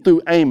preaching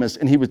through Amos,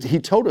 and he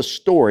told a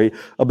story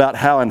about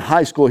how in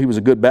high school he was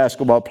a good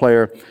basketball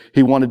player.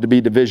 He wanted to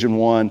be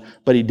Division I,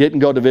 but he didn't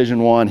go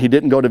Division I. He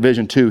didn't go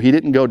Division II. He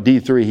didn't go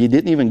D3. He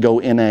didn't even go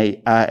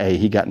NAIA.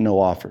 He got no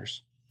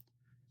offers.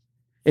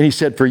 And he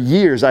said, for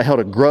years, I held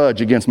a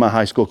grudge against my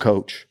high school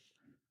coach.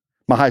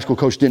 My high school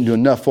coach didn't do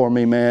enough for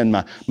me, man.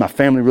 My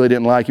family really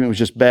didn't like him. It was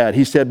just bad.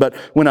 He said, but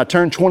when I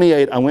turned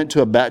 28, I went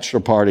to a bachelor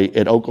party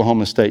at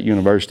Oklahoma State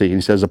University. And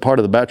he says, as a part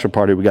of the bachelor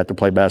party, we got to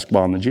play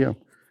basketball in the gym.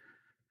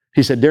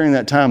 He said, during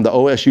that time, the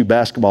OSU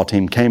basketball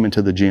team came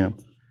into the gym.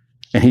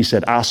 And he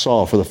said, I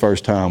saw for the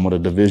first time what a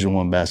Division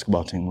I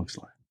basketball team looks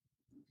like.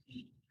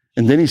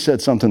 And then he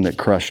said something that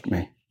crushed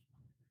me.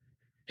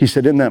 He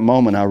said, in that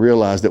moment, I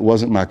realized it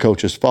wasn't my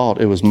coach's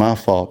fault. It was my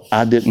fault.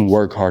 I didn't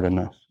work hard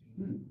enough.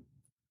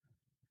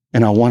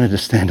 And I wanted to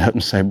stand up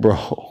and say,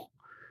 bro,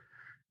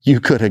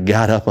 you could have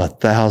got up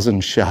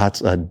 1,000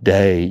 shots a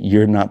day.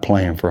 You're not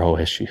playing for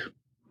OSU.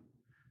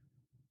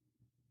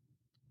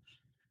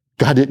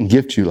 God didn't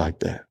gift you like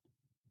that.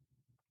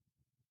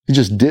 He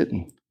just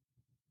didn't.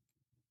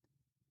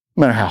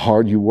 No matter how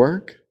hard you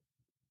work.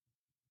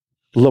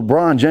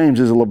 LeBron James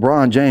is a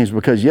LeBron James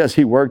because, yes,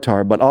 he worked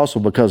hard, but also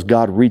because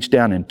God reached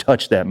down and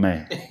touched that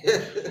man.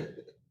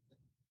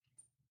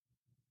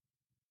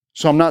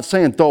 So I'm not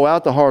saying throw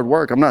out the hard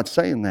work. I'm not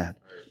saying that.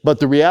 But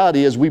the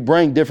reality is we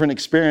bring different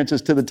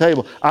experiences to the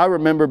table. I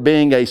remember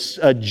being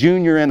a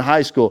junior in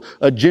high school,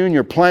 a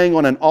junior playing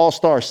on an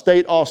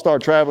state all-star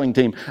traveling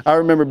team. I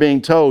remember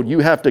being told,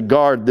 you have to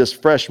guard this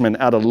freshman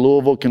out of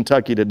Louisville,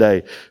 Kentucky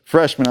today.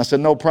 Freshman. I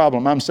said, no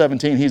problem. I'm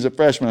 17. He's a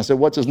freshman. I said,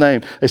 what's his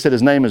name? They said,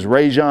 his name is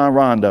Rajon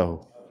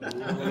Rondo.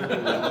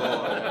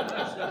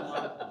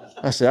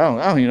 I said,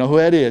 I don't even know who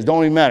that is.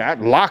 Don't even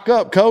matter. Lock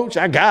up, coach.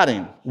 I got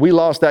him. We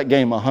lost that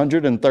game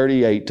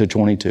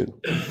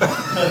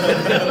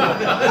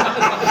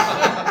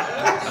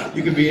 138-22.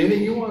 You can be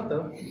anything you want,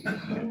 though.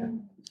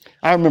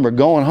 I remember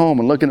going home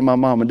and looking at my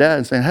mom and dad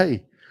and saying,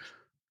 hey,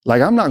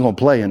 like, I'm not going to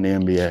play in the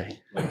NBA.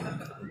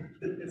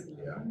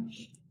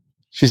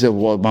 She said,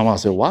 well, my mom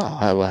said,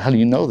 wow, how do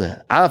you know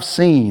that? I've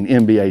seen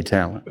NBA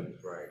talent.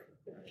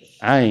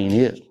 I ain't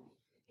it.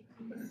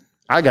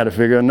 I got to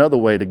figure another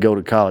way to go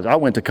to college. I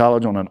went to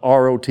college on an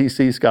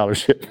ROTC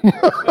scholarship.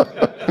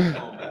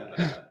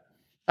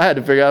 I had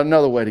to figure out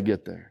another way to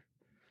get there.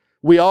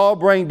 We all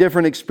bring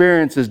different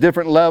experiences,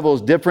 different levels,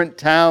 different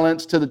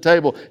talents to the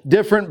table,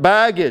 different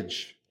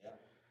baggage.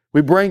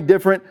 We bring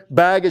different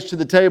baggage to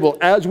the table.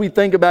 As we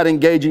think about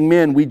engaging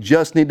men, we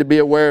just need to be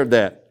aware of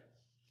that.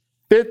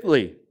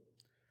 Fifthly,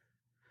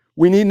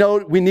 we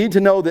need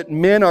to know that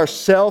men are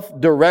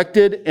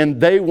self-directed and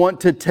they want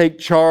to take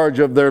charge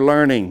of their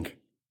learning.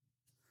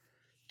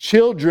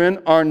 Children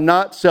are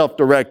not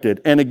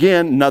self-directed. And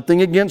again,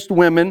 nothing against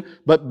women,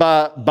 but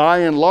by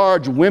and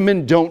large,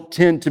 women don't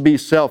tend to be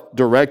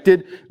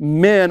self-directed.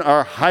 Men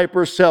are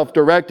hyper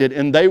self-directed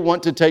and they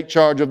want to take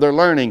charge of their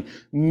learning.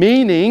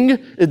 Meaning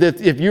that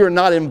if you are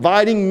not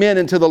inviting men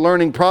into the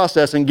learning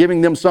process and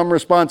giving them some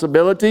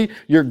responsibility,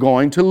 you're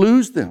going to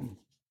lose them.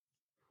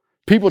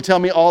 People tell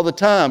me all the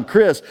time,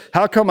 Chris,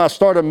 how come I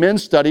start a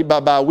men's study,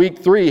 but by week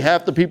 3,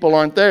 half the people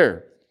aren't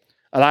there?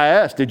 And I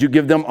asked, did you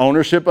give them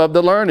ownership of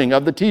the learning,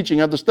 of the teaching,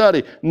 of the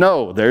study?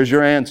 No, there's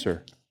your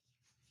answer.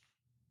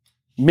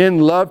 Men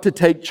love to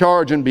take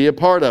charge and be a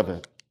part of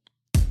it.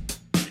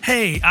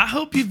 Hey, I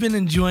hope you've been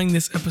enjoying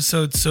this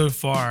episode so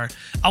far.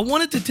 I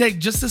wanted to take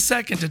just a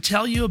second to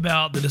tell you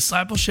about the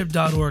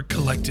discipleship.org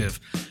collective.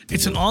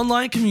 It's an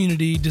online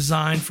community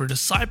designed for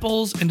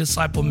disciples and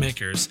disciple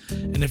makers.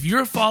 And if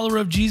you're a follower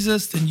of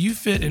Jesus, then you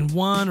fit in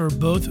one or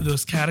both of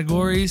those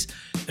categories.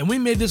 And we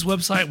made this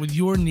website with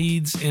your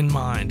needs in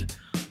mind.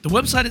 The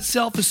website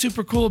itself is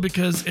super cool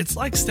because it's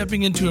like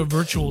stepping into a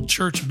virtual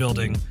church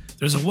building.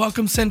 There's a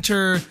welcome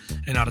center,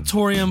 an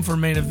auditorium for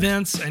main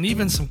events, and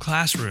even some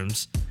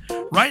classrooms.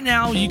 Right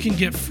now, you can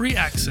get free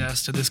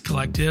access to this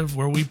collective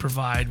where we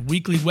provide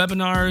weekly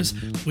webinars,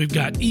 we've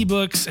got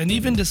ebooks, and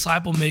even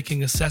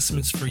disciple-making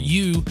assessments for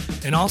you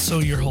and also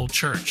your whole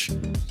church.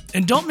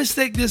 And don't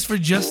mistake this for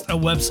just a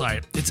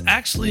website. It's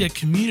actually a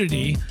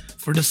community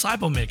for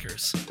disciple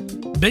makers.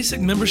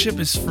 Basic membership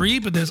is free,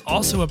 but there's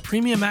also a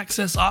premium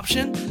access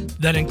option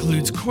that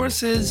includes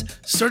courses,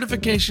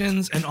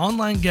 certifications, and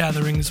online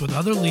gatherings with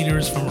other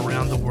leaders from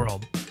around the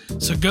world.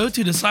 So go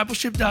to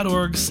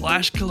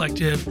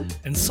discipleship.org/collective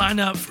and sign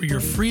up for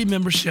your free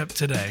membership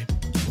today.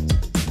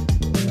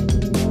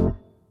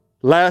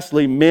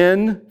 Lastly,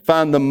 men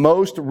find the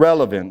most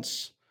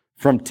relevance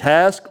from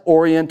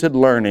task-oriented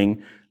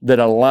learning that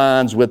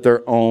aligns with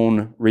their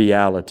own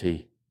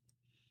reality.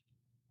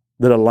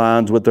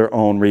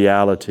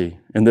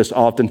 And this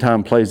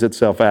oftentimes plays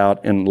itself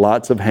out in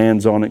lots of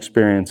hands-on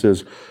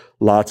experiences,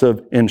 lots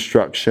of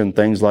instruction,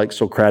 things like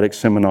Socratic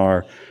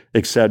seminar,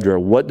 etc.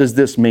 What does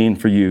this mean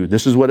for you?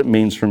 This is what it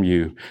means from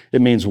you.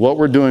 It means what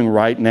we're doing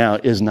right now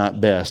is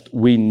not best.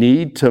 We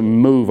need to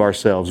move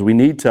ourselves. We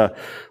need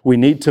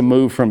to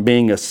move from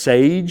being a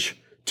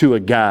sage to a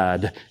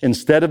guide.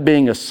 Instead of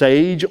being a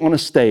sage on a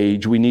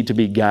stage, we need to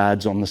be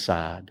guides on the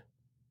side.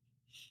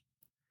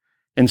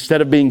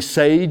 Instead of being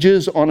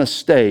sages on a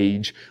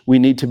stage, we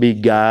need to be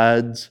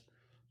guides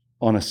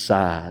on a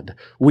side.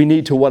 We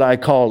need to what I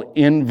call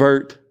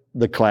invert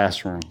the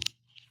classroom.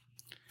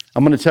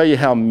 I'm going to tell you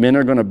how men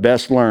are going to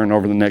best learn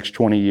over the next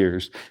 20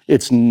 years.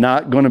 It's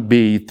not going to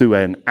be through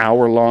an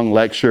hour-long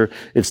lecture.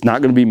 It's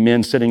not going to be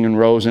men sitting in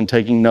rows and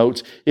taking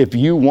notes. If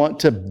you want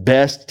to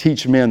best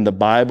teach men the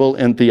Bible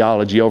and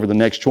theology over the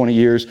next 20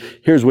 years,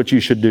 here's what you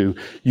should do.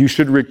 You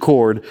should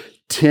record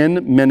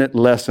 10-minute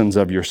lessons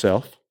of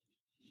yourself.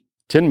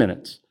 10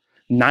 minutes.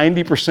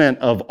 90%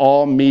 of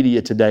all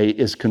media today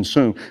is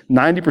consumed.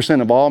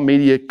 90% of all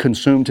media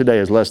consumed today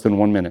is less than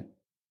 1 minute.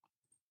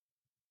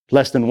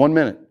 Less than 1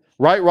 minute.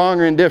 Right, wrong,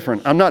 or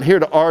indifferent. I'm not here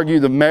to argue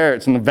the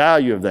merits and the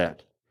value of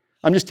that.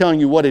 I'm just telling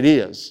you what it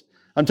is.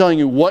 I'm telling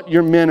you what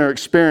your men are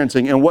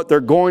experiencing and what they're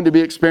going to be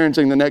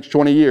experiencing the next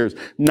 20 years.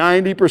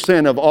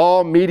 90% of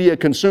all media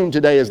consumed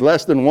today is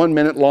less than 1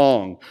 minute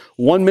long.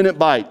 1 minute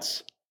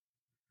bites.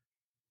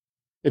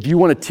 If you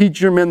want to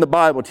teach your men the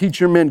Bible, teach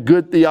your men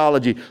good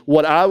theology,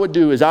 what I would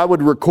do is I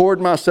would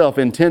record myself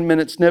in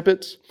 10-minute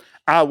snippets.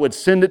 I would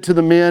send it to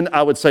the men.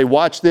 I would say,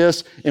 watch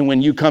this, and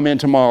when you come in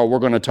tomorrow, we're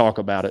going to talk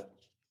about it.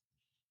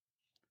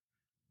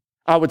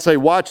 I would say,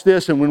 watch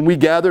this, and when we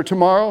gather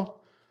tomorrow,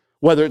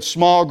 whether it's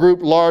small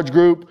group, large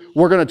group,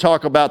 we're going to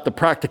talk about the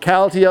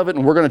practicality of it,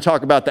 and we're going to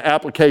talk about the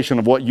application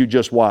of what you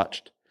just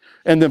watched.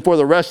 And then for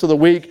the rest of the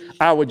week,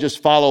 I would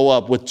just follow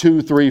up with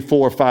 2, 3,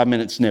 4,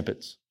 5-minute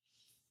snippets.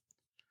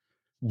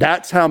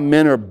 That's how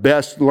men are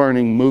best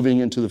learning moving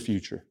into the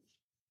future.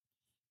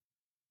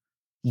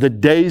 The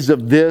days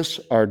of this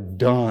are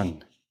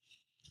done.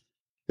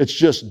 It's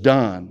just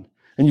done.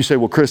 And you say,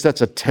 well, Chris,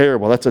 that's a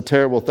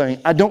terrible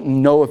thing. I don't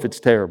know if it's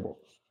terrible.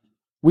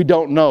 We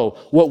don't know.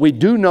 What we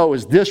do know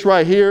is this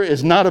right here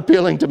is not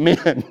appealing to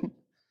men.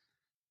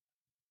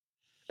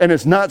 And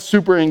it's not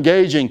super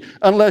engaging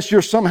unless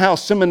you're somehow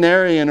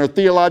seminarian or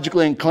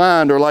theologically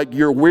inclined or like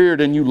you're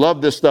weird and you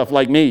love this stuff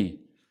like me.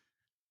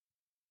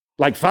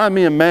 Like find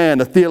me a man,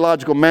 a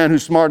theological man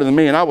who's smarter than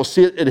me, and I will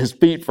sit at his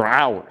feet for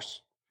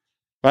hours.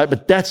 Right?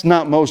 But that's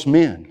not most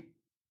men.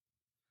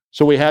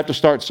 So we have to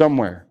start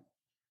somewhere.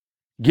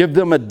 Give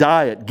them a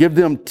diet. Give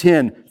them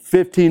 10,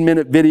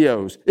 15-minute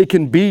videos. It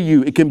can be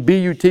you. It can be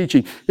you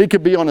teaching. It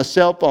could be on a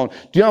cell phone.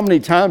 Do you know how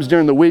many times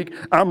during the week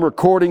I'm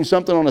recording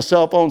something on a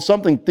cell phone,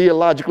 something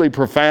theologically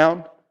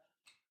profound,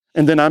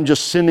 and then I'm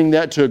just sending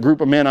that to a group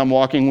of men I'm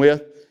walking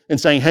with and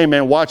saying, hey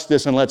man, watch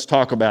this and let's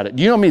talk about it.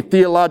 Do you know how many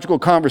theological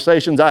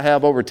conversations I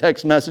have over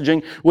text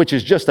messaging, which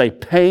is just a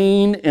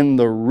pain in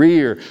the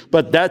rear?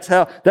 But that's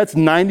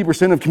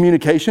 90% of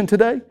communication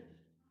today.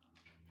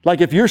 Like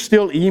if you're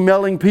still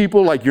emailing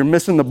people, like you're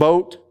missing the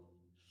boat,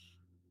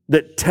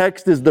 that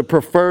text is the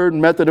preferred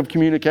method of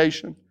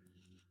communication.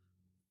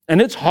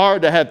 And it's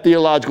hard to have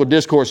theological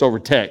discourse over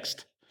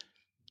text.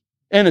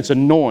 And it's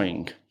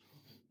annoying.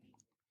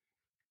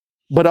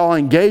 But I'll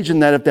engage in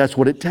that if that's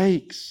what it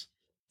takes.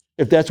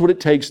 If that's what it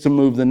takes to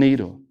move the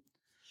needle.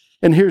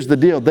 And here's the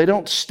deal. They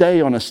don't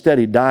stay on a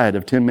steady diet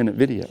of 10-minute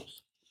videos.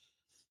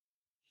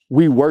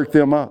 We work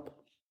them up.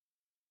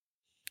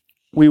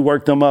 We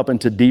work them up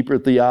into deeper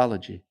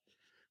theology.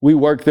 We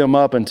work them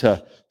up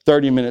into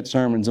 30-minute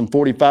sermons and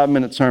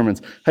 45-minute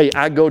sermons. Hey,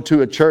 I go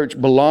to a church,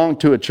 belong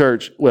to a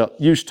church where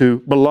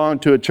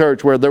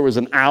there was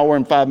an hour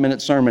and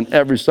 5-minute sermon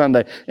every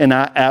Sunday, and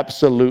I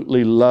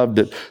absolutely loved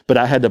it. But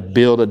I had to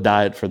build a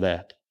diet for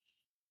that.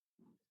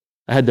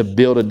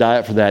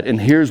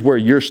 And here's where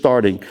you're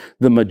starting.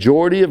 The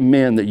majority of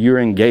men that you're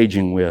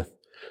engaging with,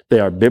 they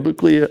are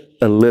biblically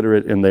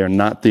illiterate and they are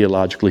not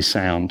theologically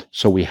sound.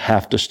 So we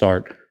have to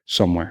start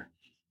somewhere.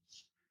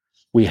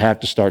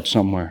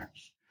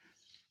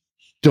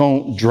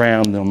 Don't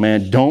drown them,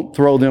 man. Don't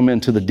throw them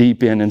into the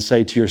deep end and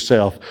say to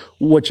yourself,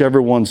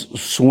 whichever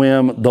ones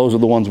swim, those are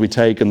the ones we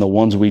take, and the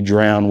ones we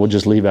drown, we'll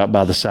just leave out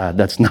by the side.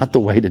 That's not the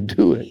way to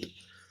do it.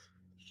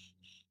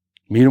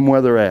 Meet them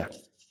where they're at.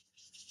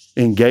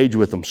 Engage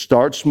with them.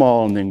 Start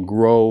small and then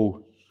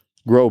grow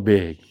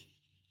big.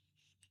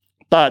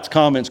 Thoughts,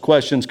 comments,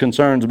 questions,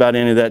 concerns about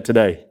any of that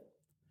today?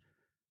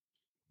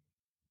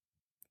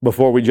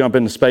 Before we jump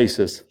into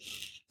spaces.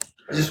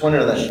 I just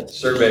wondered on that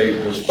survey,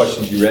 those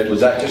questions you read,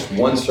 was that just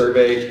one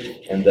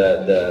survey and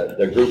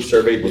the group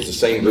surveyed was the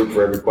same group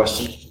for every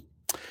question?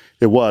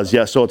 It was,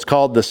 yeah. So it's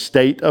called the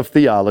State of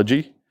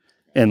Theology,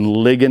 and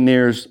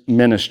Ligonier's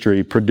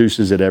ministry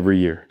produces it every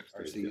year.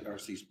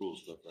 RC Sproul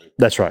stuff, right?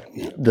 That's right.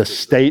 The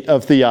State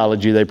of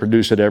Theology, they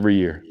produce it every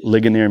year.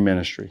 Ligonier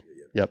ministry.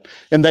 Yep.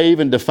 And they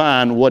even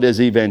define what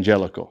is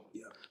evangelical.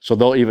 So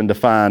they'll even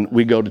define,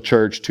 we go to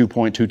church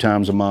 2.2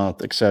 times a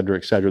month, et cetera,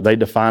 et cetera. They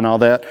define all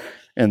that.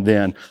 And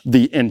then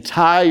the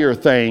entire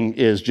thing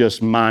is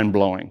just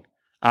mind-blowing.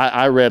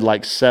 I read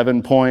like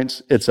 7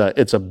 points. It's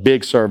a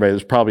big survey.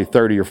 There's probably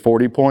 30 or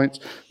 40 points.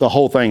 The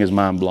whole thing is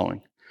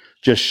mind-blowing.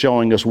 Just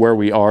showing us where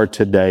we are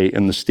today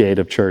in the state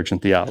of church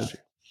and theology.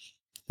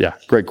 Yeah,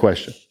 great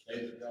question.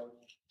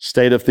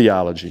 State of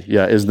Theology,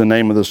 yeah, is the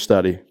name of the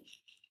study.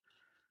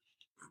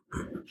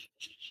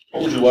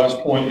 What was your last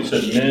point? You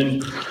said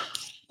men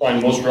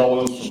find most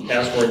relevance from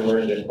pastoring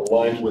learning that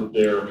aligns with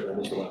their, what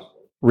was the last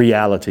point?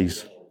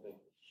 Realities.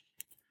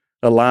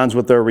 Aligns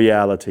with their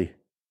reality.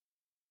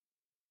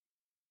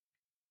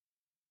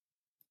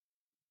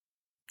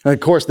 And of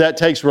course, that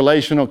takes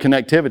relational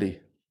connectivity,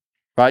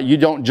 right? You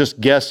don't just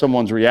guess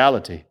someone's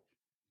reality.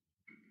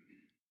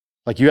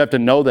 Like, you have to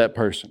know that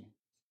person.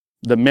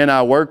 The men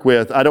I work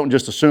with, I don't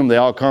just assume they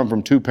all come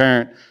from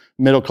two-parent,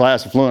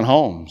 middle-class, affluent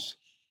homes.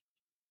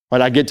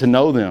 Right? I get to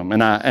know them,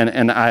 and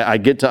I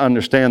get to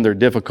understand their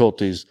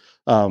difficulties,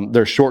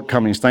 their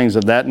shortcomings, things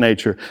of that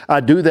nature. I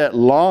do that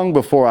long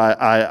before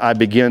I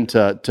begin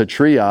to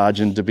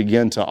triage and to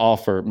begin to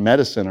offer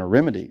medicine or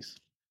remedies.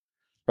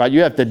 Right?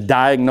 You have to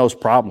diagnose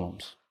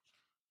problems.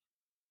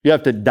 You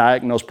have to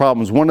diagnose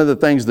problems. One of the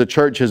things the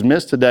church has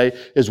missed today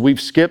is we've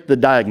skipped the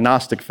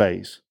diagnostic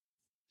phase.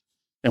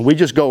 And we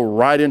just go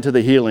right into the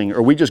healing,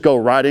 or we just go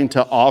right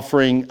into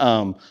offering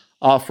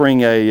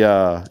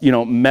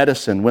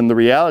medicine, when the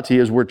reality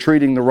is we're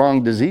treating the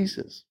wrong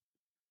diseases.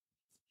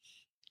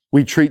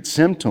 We treat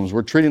symptoms.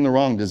 We're treating the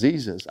wrong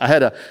diseases. I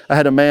had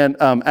a man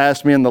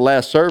ask me in the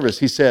last service.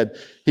 He said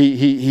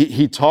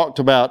he talked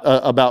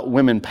about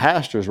women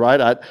pastors.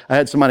 Right? I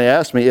had somebody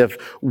ask me,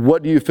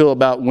 what do you feel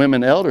about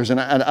women elders? And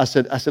I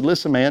said,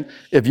 listen, man,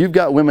 if you've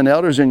got women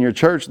elders in your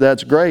church,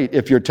 that's great.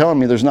 If you're telling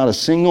me there's not a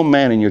single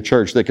man in your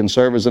church that can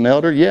serve as an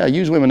elder, yeah,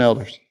 use women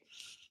elders.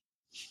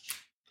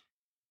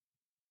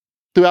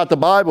 Throughout the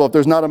Bible, if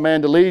there's not a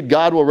man to lead,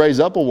 God will raise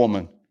up a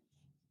woman.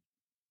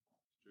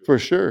 For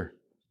sure.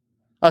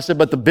 I said,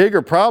 but the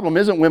bigger problem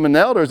isn't women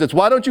elders. It's,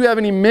 why don't you have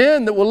any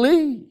men that will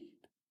lead?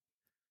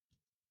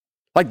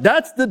 Like,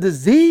 that's the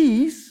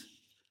disease.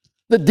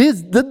 The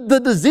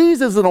disease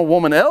isn't a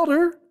woman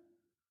elder.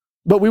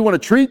 But we want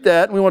to treat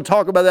that, and we want to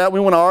talk about that, and we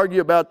want to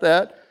argue about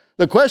that.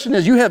 The question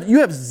is,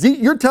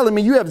 you're telling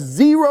me you have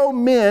 0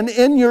 men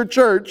in your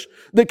church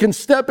that can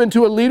step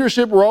into a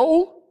leadership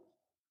role?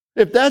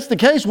 If that's the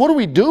case, what are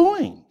we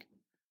doing?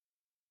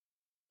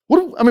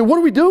 What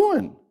are we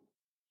doing?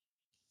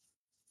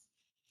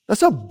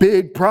 That's a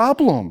big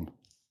problem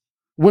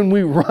when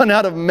we run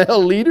out of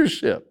male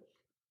leadership,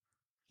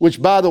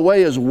 which, by the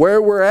way, is where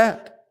we're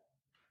at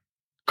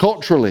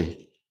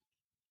culturally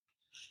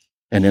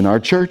and in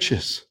our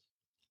churches.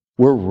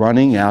 We're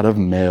running out of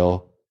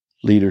male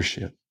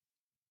leadership.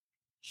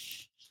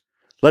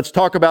 Let's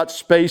talk about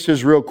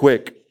spaces real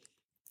quick.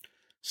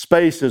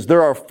 Spaces.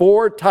 There are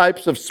 4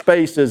 types of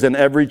spaces in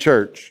every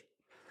church.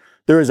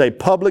 There is a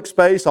public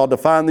space. I'll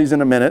define these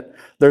in a minute.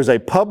 There's a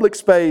public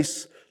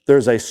space.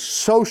 There's a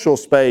social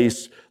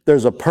space,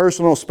 there's a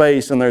personal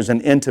space, and there's an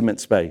intimate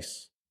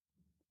space.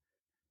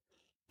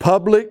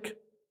 Public,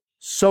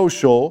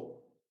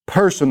 social,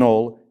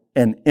 personal,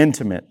 and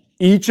intimate.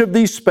 Each of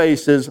these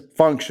spaces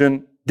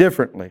function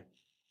differently.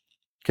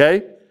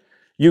 Okay?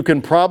 You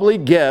can probably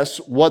guess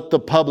what the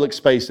public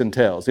space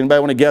entails. Anybody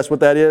want to guess what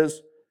that is?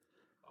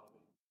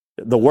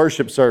 The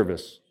worship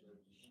service.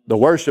 The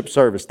worship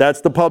service.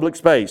 That's the public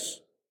space.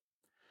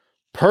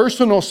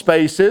 Personal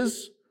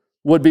spaces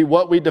would be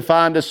what we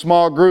defined as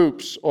small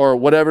groups, or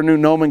whatever new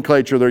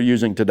nomenclature they're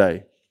using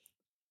today.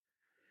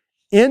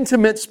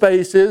 Intimate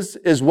spaces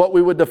is what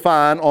we would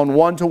define on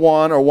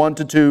 1-to-1 or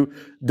 1-to-2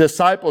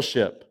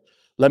 discipleship.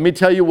 Let me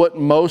tell you what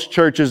most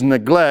churches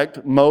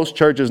neglect. Most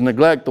churches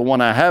neglect the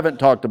one I haven't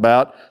talked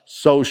about,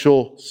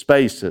 social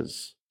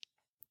spaces.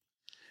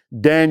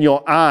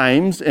 Daniel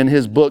Imes, in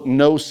his book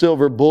No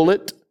Silver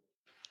Bullet,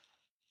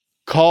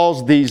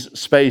 calls these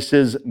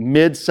spaces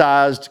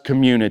mid-sized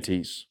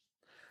communities.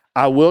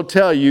 I will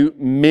tell you,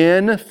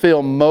 men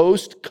feel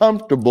most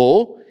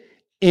comfortable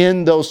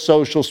in those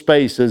social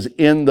spaces,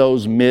 in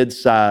those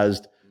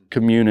mid-sized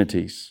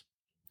communities.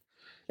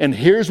 And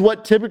here's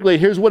what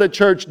a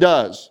church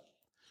does.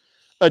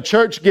 A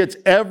church gets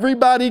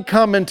everybody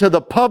coming to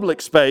the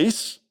public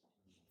space,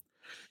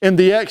 and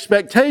the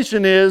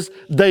expectation is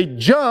they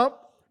jump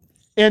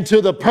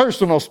into the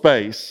personal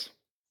space,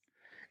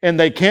 and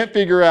they can't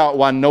figure out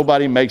why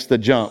nobody makes the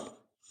jump,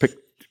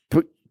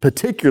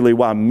 particularly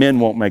why men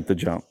won't make the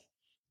jump.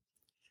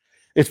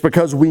 It's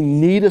because we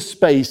need a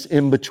space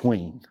in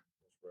between.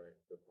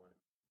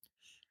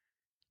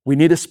 We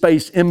need a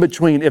space in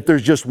between. If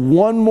there's just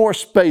one more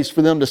space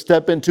for them to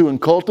step into and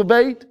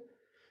cultivate,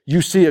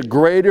 you see a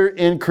greater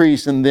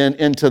increase and then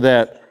into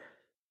that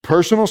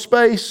personal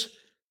space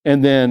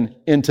and then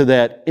into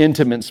that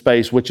intimate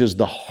space, which is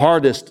the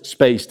hardest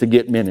space to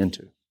get men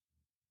into.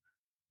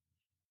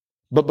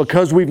 But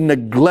because we've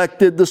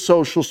neglected the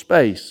social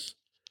space,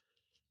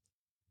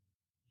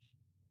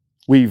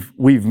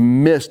 we've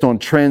missed on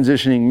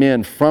transitioning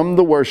men from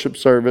the worship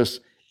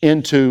service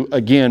into,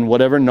 again,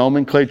 whatever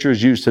nomenclature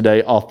is used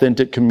today,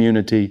 authentic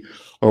community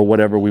or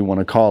whatever we want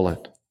to call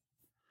it.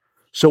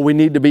 So we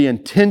need to be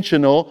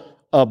intentional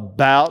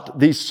about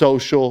these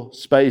social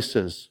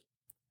spaces.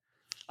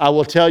 I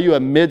will tell you, a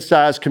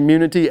mid-sized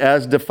community,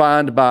 as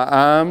defined by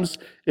Imes,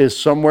 is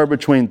somewhere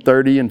between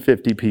 30 and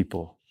 50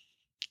 people.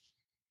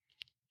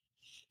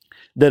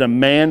 That a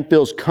man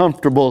feels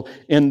comfortable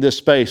in this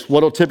space.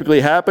 What will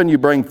typically happen? You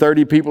bring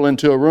 30 people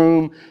into a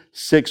room,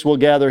 6 will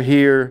gather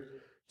here,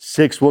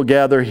 6 will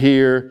gather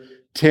here.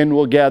 10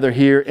 will gather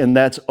here, and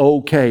that's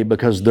okay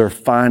because they're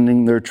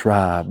finding their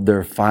tribe.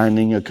 They're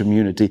finding a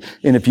community.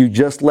 And if you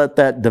just let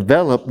that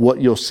develop,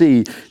 what you'll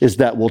see is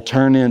that will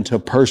turn into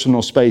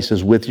personal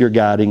spaces with your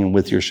guiding and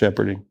with your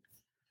shepherding.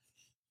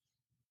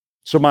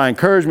 So my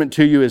encouragement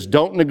to you is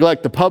don't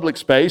neglect the public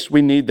space.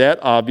 We need that,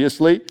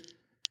 obviously.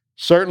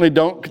 Certainly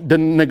don't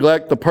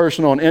neglect the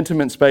personal and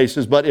intimate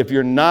spaces, but if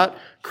you're not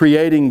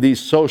creating these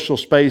social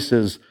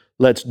spaces,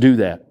 let's do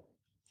that.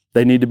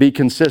 They need to be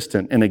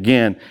consistent. And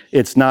again,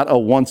 it's not a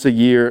once a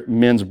year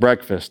men's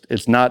breakfast.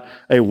 It's not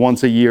a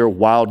once a year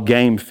wild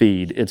game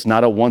feed. It's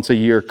not a once a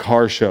year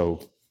car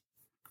show.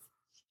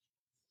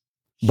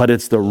 But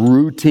it's the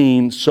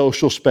routine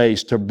social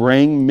space to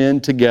bring men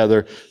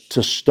together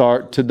to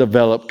start to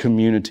develop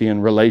community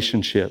and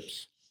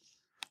relationships,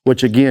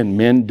 which again,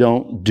 men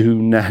don't do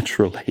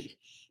naturally.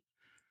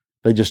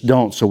 They just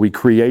don't. So we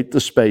create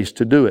the space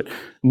to do it.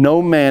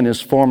 No man is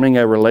forming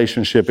a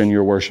relationship in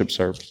your worship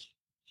service.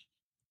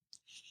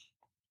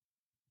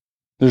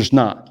 There's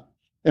not.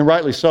 And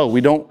rightly so. We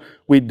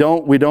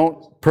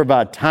don't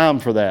provide time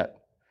for that.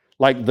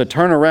 Like the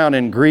turn around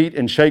and greet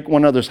and shake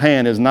one another's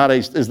hand is not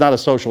a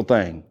social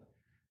thing.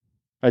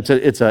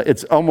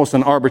 It's almost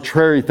an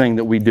arbitrary thing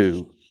that we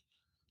do.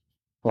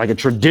 Like a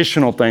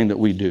traditional thing that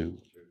we do.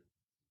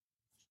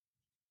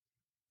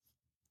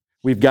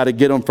 We've got to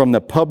get them from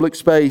the public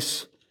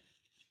space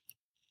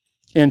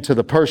into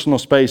the personal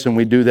space, and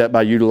we do that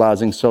by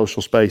utilizing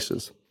social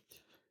spaces.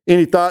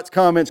 Any thoughts,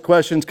 comments,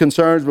 questions,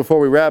 concerns before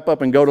we wrap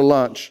up and go to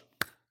lunch?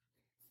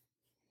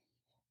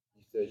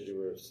 You said you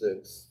were a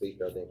sixth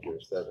speaker. I think you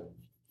were 7.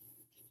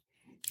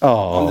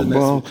 Oh,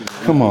 well,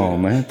 come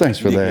on, man. Thanks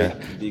for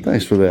that.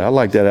 Thanks for that. I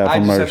like that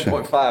affirmation. I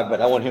just 7.5,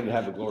 but I want him to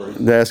have the glory.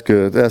 That's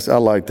good. I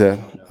like that.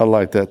 I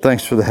like that.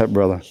 Thanks for that,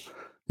 brother.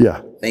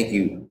 Yeah. Thank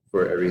you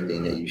for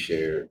everything that you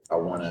shared. I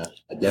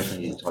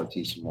definitely need to talk to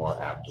you some more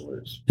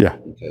afterwards. Yeah.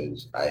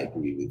 Because I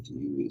agree with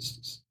you.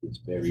 It's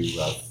very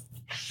rough.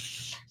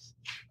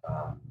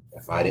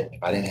 If I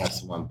didn't have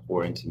someone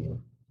pour into me,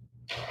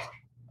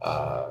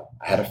 I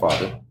had a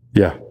father.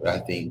 Yeah. But I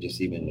think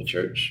just even in the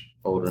church,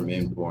 older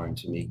men pour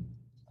into me.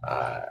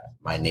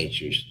 My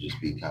nature should just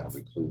be kind of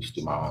recluse,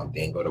 do my own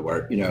thing, go to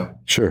work,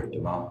 Sure.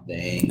 do my own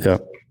thing. Yeah.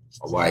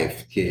 My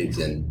wife, kids,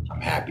 and I'm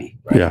happy.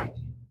 Right? Yeah.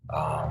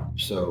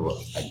 So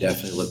I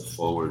definitely look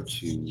forward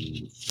to,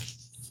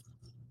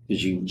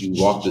 because you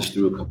walked us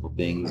through a couple of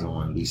things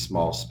on these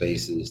small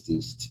spaces,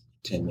 these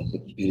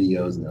 10-minute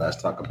videos, and then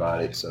let's talk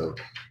about it. So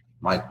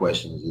my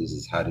question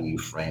is how do you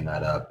frame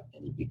that up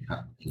and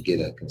get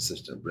a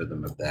consistent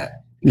rhythm of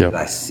that? Because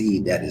I see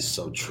that is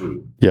so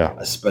true. Yeah.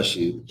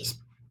 Especially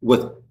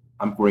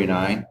I'm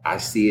 49. I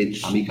see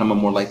it. I'm becoming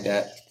more like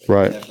that.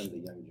 Right.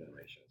 Definitely the younger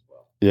generation as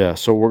well. Yeah.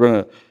 So we're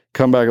going to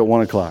come back at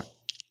 1:00.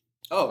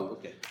 Oh,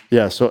 okay.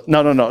 Yeah. So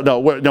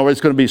no.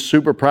 It's going to be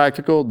super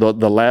practical.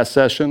 The last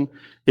session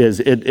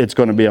it's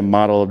going to be a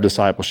model of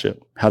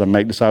discipleship, how to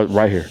make disciples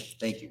right here.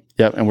 Thank you.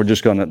 Yep. And we're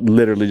just going to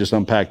literally just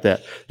unpack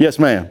that. Yes,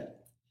 ma'am.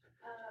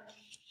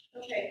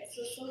 Okay.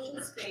 So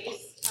social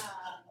space,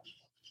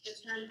 the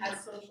term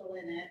has social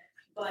in it,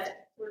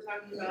 but we're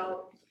talking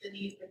about the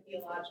need for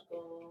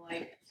theological,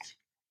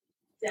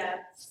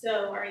 depth.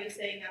 So are you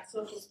saying that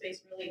social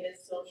space really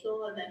is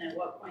social? And then at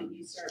what point do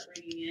you start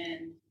bringing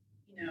in,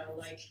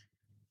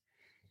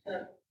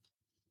 the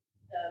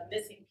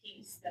missing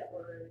piece that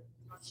we're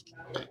talking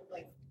about,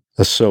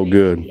 That's so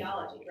good.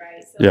 theology,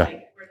 right? So Yeah.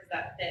 Where does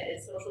that fit?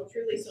 Is social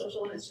truly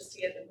social and it's just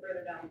to get them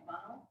further down the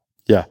funnel?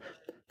 Yeah.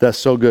 That's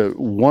so good.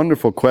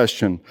 Wonderful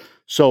question.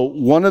 So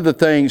one of the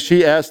things,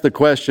 she asked the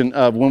question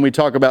of when we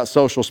talk about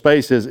social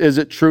spaces, is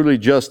it truly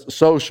just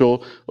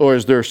social or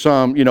is there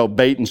some,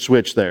 bait and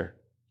switch there,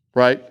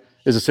 right?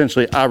 Is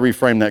essentially, I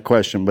reframe that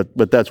question,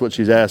 but that's what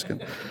she's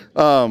asking.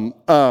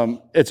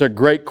 It's a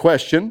great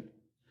question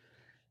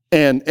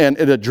and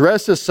it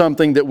addresses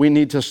something that we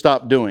need to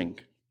stop doing.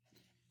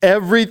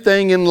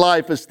 Everything in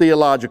life is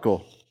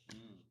theological.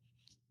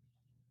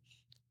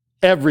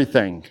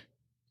 Everything.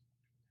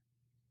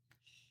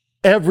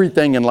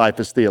 Everything in life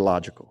is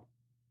theological.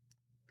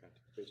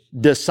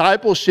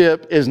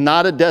 Discipleship is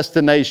not a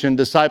destination.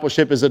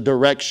 Discipleship is a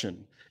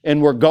direction.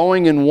 And we're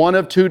going in one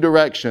of two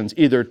directions,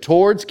 either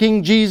towards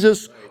King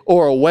Jesus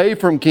or away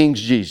from King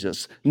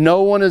Jesus.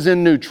 No one is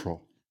in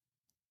neutral.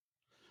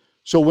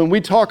 So when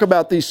we talk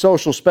about these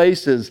social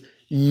spaces,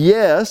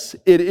 yes,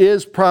 it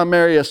is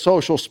primarily a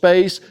social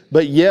space,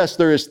 but yes,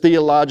 there is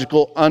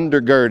theological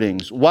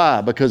undergirdings. Why?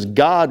 Because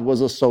God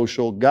was a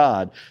social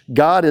God.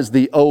 God is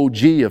the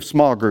OG of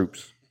small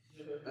groups.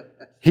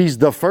 He's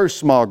the first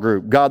small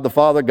group. God the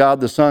Father,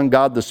 God the Son,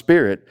 God the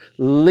Spirit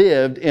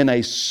lived in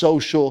a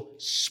social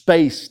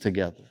space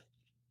together.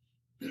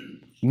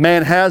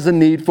 Man has a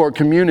need for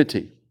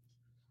community.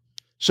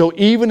 So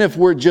even if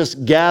we're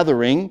just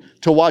gathering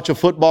to watch a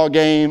football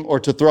game or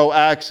to throw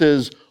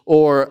axes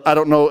or I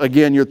don't know,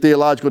 again, your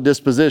theological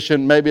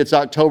disposition. Maybe it's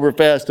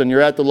Oktoberfest and you're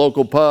at the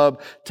local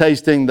pub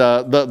tasting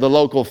the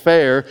local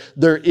fare.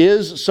 There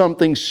is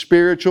something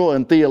spiritual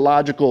and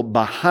theological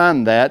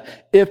behind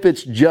that if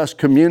it's just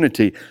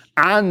community.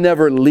 I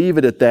never leave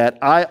it at that.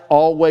 I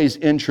always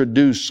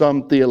introduce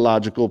some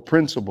theological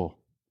principle.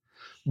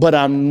 But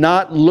I'm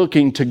not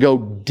looking to go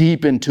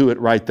deep into it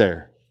right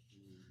there.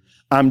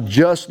 I'm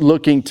just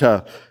looking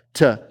to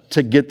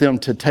get them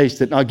to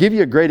taste it. And I'll give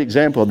you a great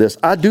example of this.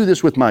 I do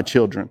this with my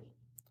children.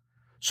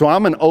 So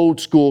I'm an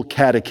old school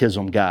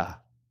catechism guy.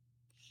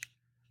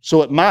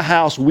 So at my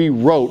house, we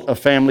wrote a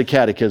family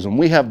catechism.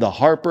 We have the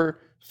Harper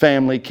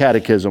Family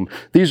Catechism.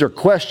 These are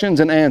questions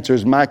and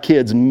answers my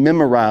kids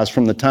memorize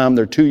from the time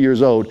they're 2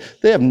 years old.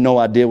 They have no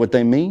idea what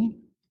they mean.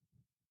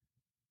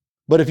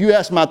 But if you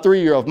ask my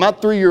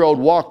 3-year-old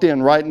walked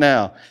in right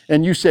now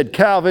and you said,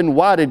 Calvin,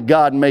 why did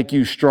God make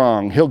you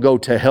strong? He'll go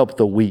to help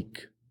the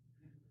weak.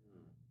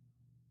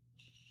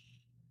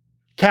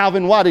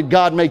 Calvin, why did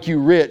God make you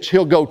rich?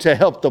 He'll go to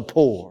help the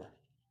poor.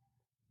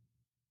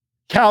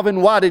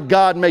 Calvin, why did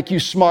God make you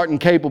smart and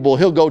capable?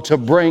 He'll go to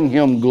bring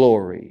him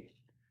glory.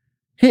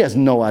 He has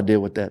no idea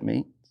what that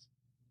means.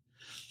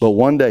 But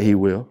one day he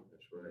will.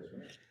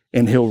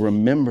 And he'll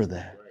remember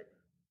that.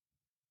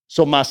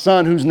 So my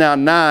son, who's now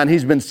 9,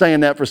 he's been saying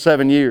that for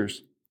 7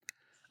 years.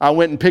 I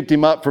went and picked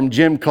him up from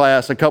gym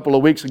class a couple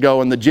of weeks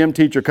ago, and the gym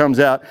teacher comes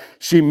out.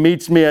 She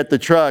meets me at the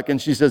truck,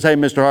 and she says, hey,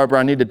 Mr. Harper,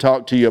 I need to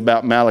talk to you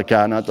about Malachi.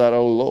 And I thought,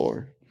 oh,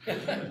 Lord.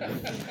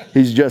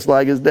 He's just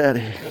like his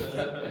daddy.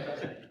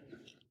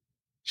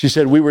 She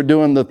said, we were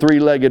doing the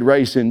 3-legged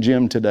race in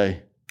gym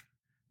today.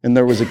 And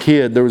there was a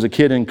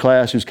kid in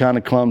class who's kind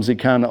of clumsy,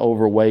 kind of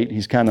overweight.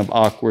 He's kind of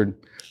awkward.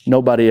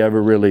 Nobody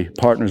ever really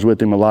partners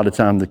with him. A lot of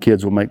times the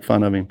kids will make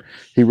fun of him.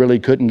 He really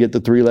couldn't get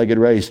the 3-legged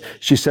race.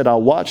 She said, I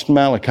watched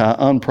Malachi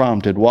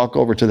unprompted walk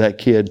over to that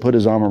kid, put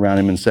his arm around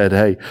him and said,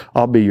 hey,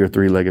 I'll be your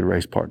 3-legged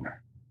race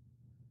partner.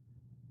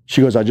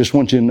 She goes, I just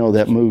want you to know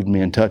that moved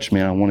me and touched me,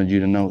 and I wanted you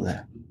to know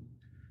that.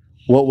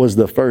 What was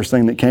the first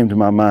thing that came to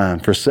my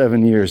mind? For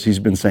 7 years, he's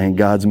been saying,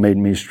 God's made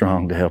me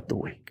strong to help the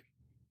weak.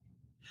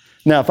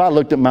 Now, if I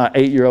looked at my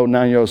 8-year-old,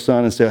 9-year-old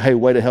son and said, hey,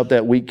 way to help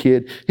that weak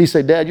kid, he'd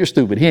say, Dad, you're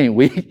stupid. He ain't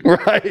weak,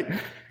 right?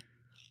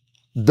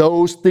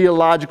 Those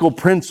theological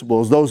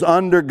principles, those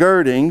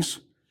undergirdings,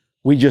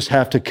 we just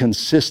have to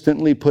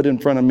consistently put in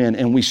front of men.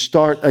 And we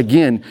start,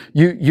 again,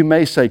 you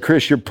may say,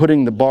 Chris, you're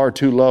putting the bar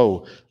too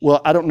low.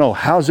 Well, I don't know.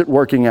 How's it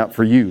working out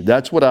for you?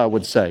 That's what I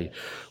would say.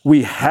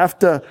 We have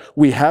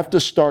to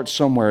start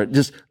somewhere.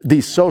 Just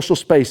these social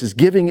spaces,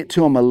 giving it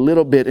to them a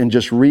little bit and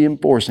just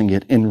reinforcing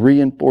it and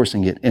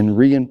reinforcing it and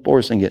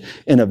reinforcing it.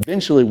 And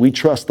eventually we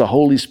trust the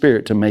Holy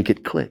Spirit to make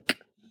it click.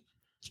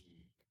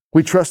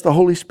 We trust the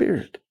Holy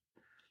Spirit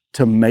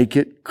to make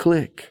it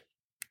click.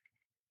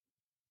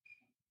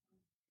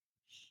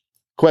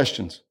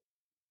 Questions?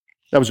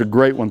 That was a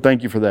great one.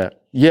 Thank you for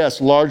that. Yes,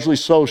 largely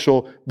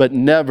social, but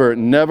never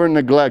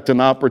neglect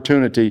an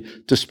opportunity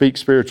to speak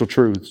spiritual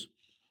truths.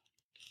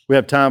 We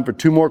have time for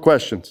 2 more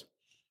questions.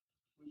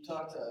 We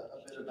talked a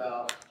bit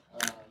about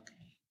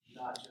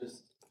not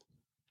just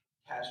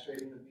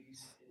castrating the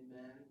beast in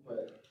men,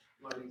 but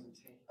learning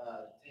to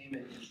tame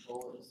it and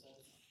control it in a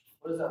sense.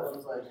 What does that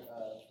look like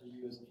for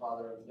you as a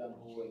father of young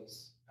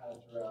boys kind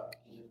of throughout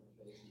the different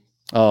phases?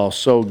 Oh,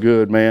 so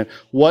good, man.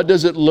 What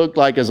does it look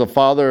like as a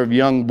father of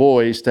young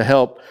boys to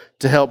help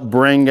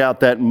bring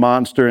out that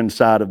monster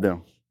inside of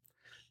them?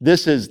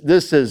 This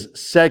is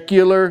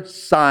secular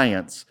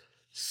science.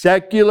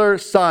 Secular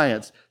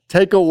science.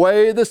 Take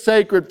away the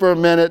sacred for a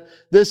minute.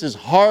 This is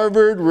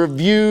Harvard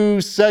Review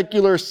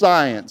secular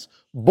science.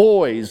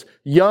 Boys,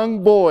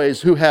 young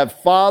boys who have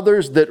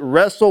fathers that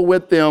wrestle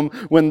with them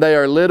when they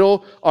are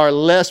little are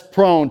less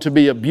prone to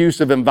be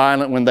abusive and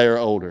violent when they are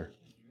older.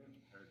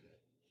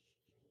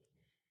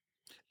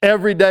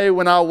 Every day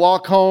when I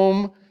walk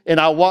home and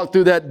I walk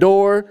through that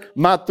door,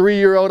 my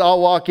 3-year-old,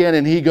 I'll walk in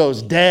and he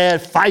goes,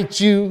 Dad, fight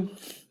you?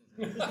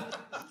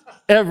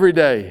 Every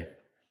day.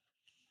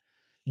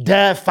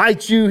 Dad,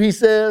 fight you, he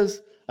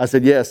says. I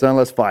said, yeah, son,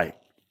 let's fight.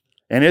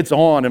 And it's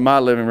on in my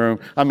living room.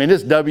 I mean,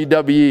 it's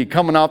WWE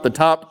coming off the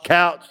top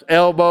couch,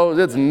 elbows,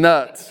 it's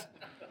nuts.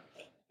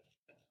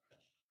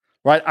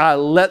 Right? I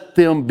let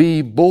them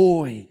be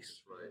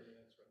boys.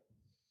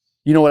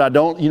 You know what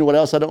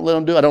else I don't let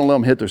them do? I don't let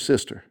them hit their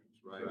sister.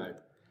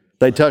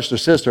 They touch their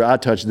sister, I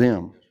touch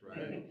them.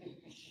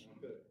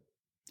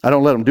 I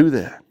don't let them do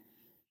that.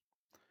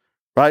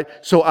 Right?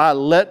 So I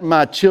let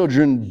my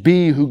children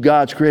be who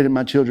God's created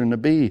my children to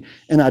be.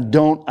 And I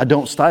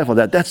don't stifle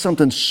that. That's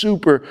something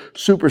super,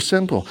 super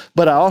simple.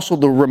 But I also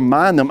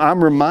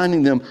I'm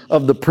reminding them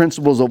of the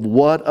principles of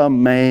what a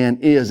man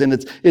is. And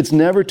it's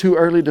never too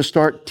early to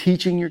start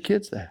teaching your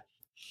kids that.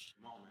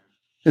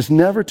 It's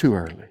never too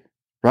early.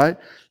 Right?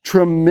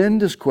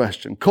 Tremendous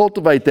question.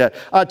 Cultivate that.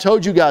 I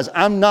told you guys,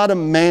 I'm not a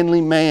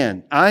manly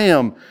man.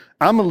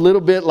 I'm a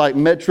little bit like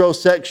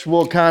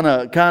metrosexual, kind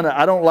of,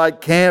 I don't like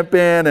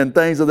camping and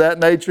things of that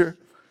nature.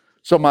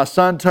 So my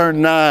son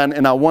turned 9,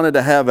 and I wanted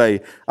to have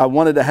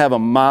a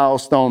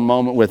milestone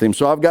moment with him.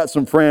 So I've got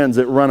some friends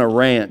that run a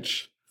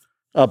ranch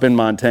up in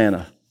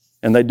Montana,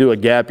 and they do a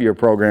gap year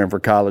program for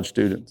college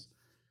students.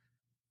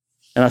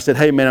 And I said,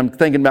 hey, man, I'm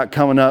thinking about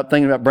coming up,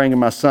 thinking about bringing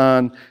my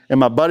son. And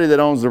my buddy that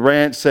owns the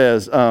ranch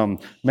says,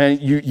 man,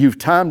 you've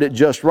timed it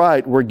just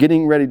right. We're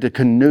getting ready to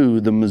canoe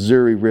the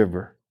Missouri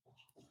River.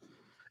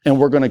 And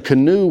we're going to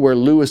canoe where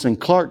Lewis and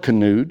Clark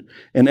canoed.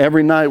 And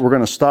every night we're going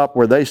to stop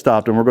where they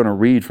stopped, and we're going to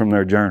read from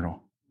their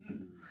journal.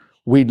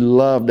 We'd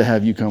love to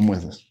have you come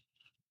with us.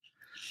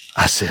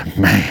 I said,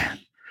 man,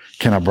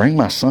 can I bring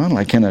my son?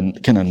 Like, can a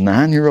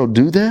 9-year-old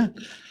do that?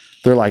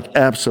 They're like,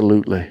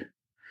 absolutely.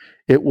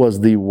 It was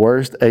the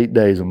worst 8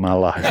 days of my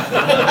life.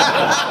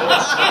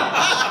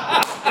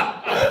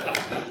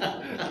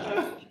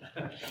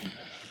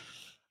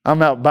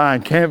 I'm out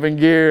buying camping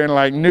gear and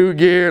like new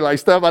gear, like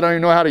stuff I don't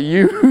even know how to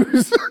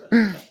use.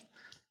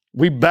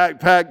 We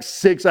backpacked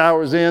 6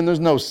 hours in. There's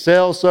no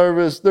cell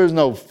service. There's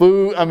no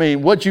food. I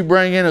mean, what you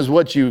bring in is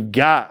what you've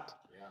got.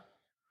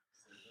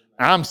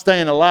 I'm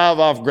staying alive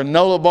off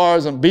granola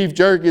bars and beef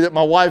jerky that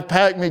my wife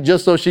packed me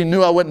just so she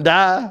knew I wouldn't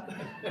die.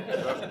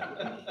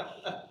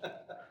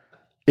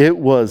 It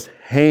was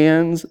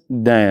hands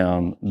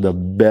down the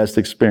best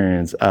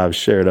experience I've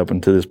shared up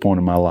until this point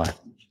in my life.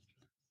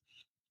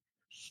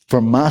 For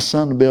my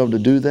son to be able to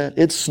do that,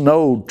 it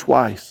snowed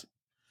twice.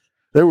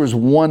 There was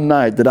one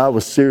night that I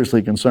was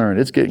seriously concerned.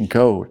 It's getting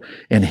cold.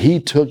 And he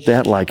took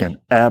that like an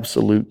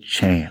absolute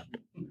champ.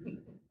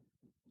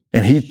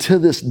 And to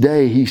this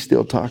day, he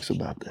still talks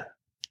about that.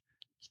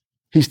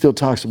 He still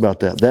talks about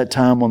that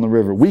time on the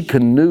river. We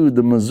canoed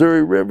the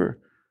Missouri River.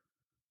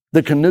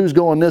 The canoe's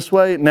going this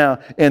way. Now,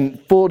 in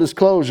full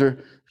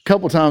disclosure, a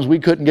couple times we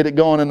couldn't get it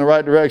going in the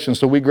right direction,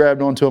 so we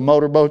grabbed onto a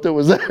motorboat that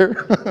was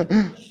there.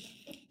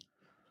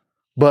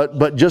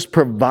 But just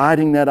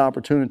providing that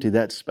opportunity,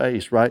 that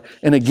space, right?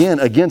 And again,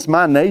 against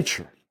my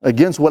nature,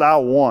 against what I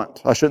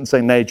want. I shouldn't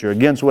say nature,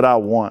 against what I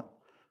want,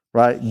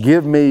 right?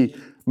 Give me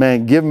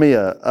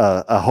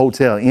a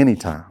hotel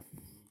anytime,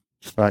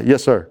 right?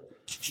 Yes, sir.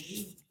 Can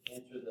you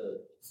answer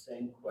the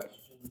same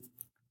question,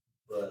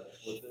 but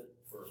flip it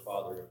for a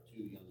father of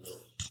 2 young girls?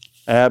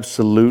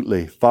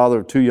 Absolutely. Father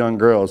of 2 young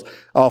girls.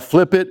 I'll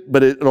flip it,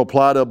 but it'll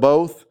apply to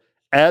both.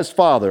 As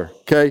father,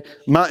 okay?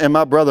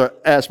 My brother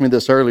asked me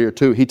this earlier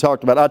too. I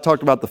talked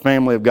about the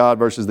family of God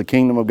versus the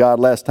kingdom of God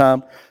last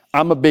time.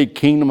 I'm a big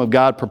kingdom of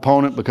God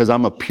proponent because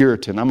I'm a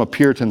Puritan. I'm a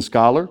Puritan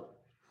scholar.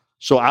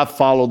 So I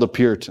follow the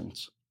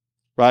Puritans,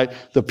 right?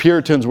 The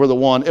Puritans were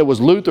it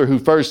was Luther who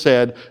first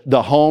said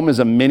the home is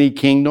a mini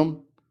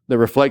kingdom that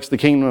reflects the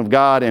kingdom of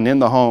God, and in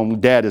the home,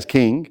 dad is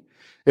king.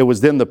 It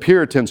was then the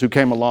Puritans who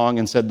came along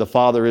and said the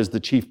father is the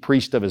chief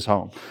priest of his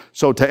home.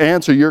 So to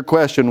answer your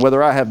question,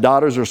 whether I have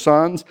daughters or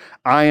sons,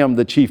 I am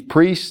the chief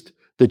priest,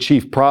 the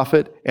chief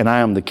prophet, and I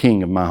am the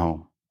king of my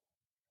home.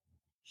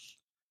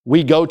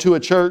 We go to a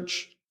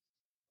church,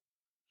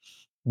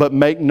 but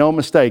make no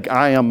mistake,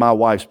 I am my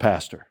wife's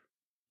pastor.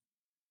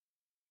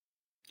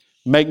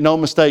 Make no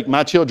mistake,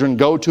 my children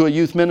go to a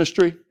youth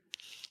ministry,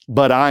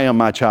 but I am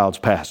my child's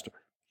pastor.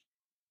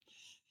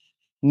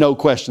 No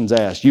questions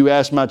asked. You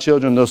ask my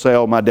children, they'll say,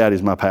 oh, my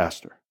daddy's my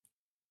pastor.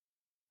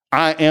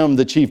 I am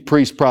the chief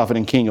priest, prophet,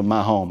 and king of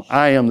my home.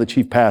 I am the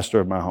chief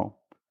pastor of my home.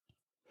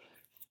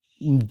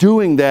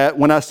 Doing that,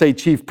 when I say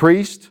chief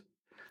priest,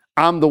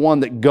 I'm the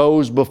one that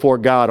goes before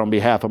God on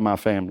behalf of my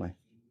family.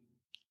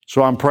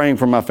 So I'm praying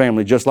for my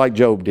family just like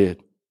Job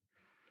did.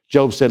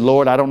 Job said,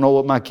 Lord, I don't know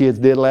what my kids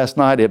did last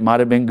night. It might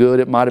have been good,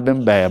 it might have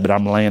been bad, but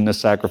I'm laying this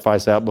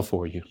sacrifice out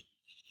before you.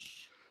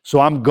 So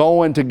I'm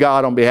going to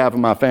God on behalf of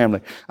my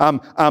family.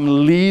 I'm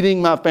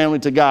leading my family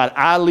to God.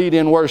 I lead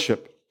in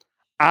worship.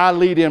 I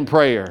lead in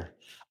prayer.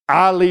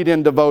 I lead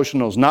in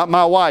devotionals. Not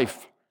my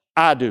wife.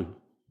 I do.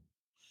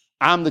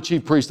 I'm the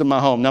chief priest of my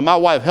home. Now, my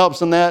wife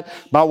helps in that.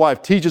 My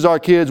wife teaches our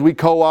kids. We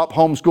co-op,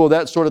 homeschool,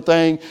 that sort of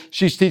thing.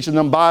 She's teaching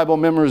them Bible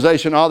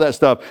memorization, all that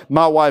stuff.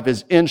 My wife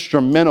is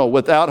instrumental.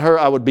 Without her,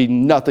 I would be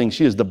nothing.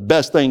 She is the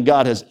best thing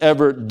God has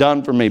ever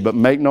done for me. But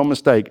make no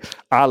mistake,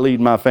 I lead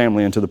my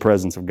family into the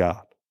presence of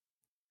God.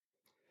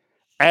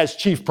 As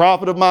chief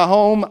prophet of my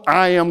home,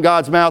 I am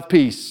God's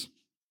mouthpiece.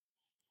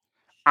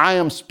 I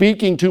am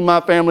speaking to my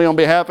family on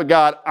behalf of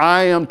God.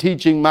 I am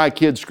teaching my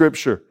kids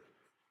scripture.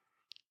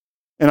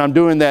 And I'm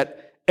doing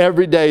that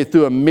every day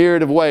through a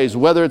myriad of ways,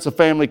 whether it's a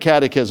family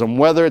catechism,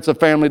 whether it's a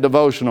family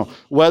devotional,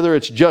 whether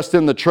it's just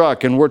in the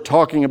truck and we're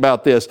talking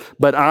about this,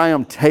 but I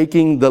am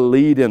taking the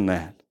lead in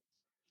that.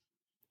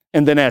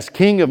 And then as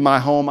king of my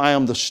home, I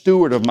am the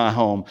steward of my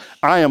home.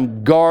 I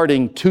am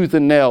guarding tooth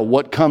and nail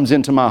what comes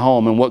into my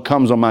home and what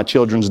comes on my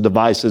children's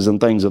devices and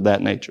things of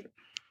that nature.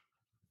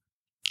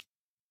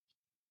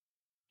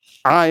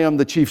 I am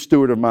the chief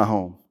steward of my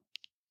home.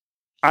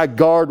 I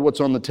guard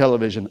what's on the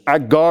television. I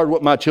guard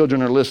what my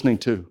children are listening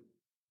to.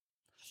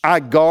 I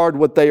guard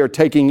what they are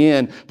taking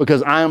in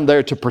because I am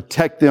there to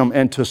protect them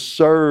and to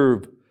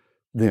serve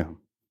them.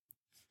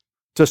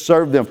 To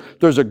serve them.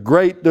 There's a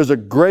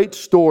great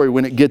story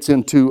when it gets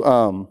into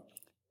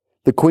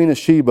the Queen of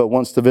Sheba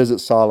wants to visit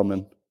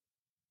Solomon.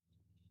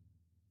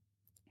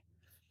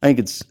 I think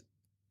it's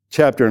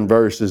chapter and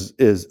verse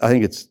is I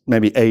think it's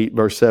maybe 8,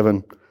 verse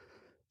 7.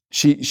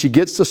 She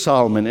gets to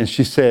Solomon and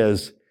she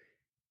says,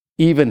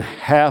 even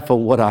half of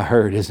what I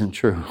heard isn't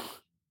true.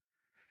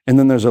 And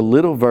then there's a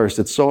little verse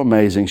that's so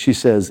amazing. She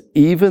says,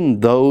 even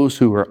those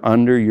who are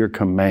under your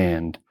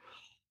command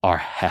are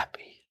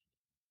happy.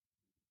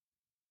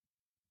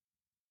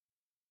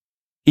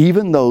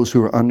 Even those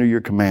who are under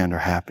your command are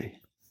happy.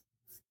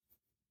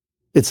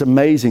 It's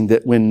amazing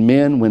that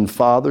when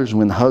fathers,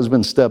 when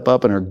husbands step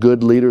up and are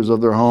good leaders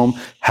of their home,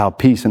 how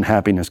peace and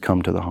happiness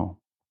come to the home.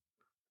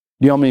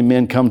 You know how many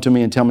men come to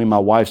me and tell me my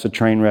wife's a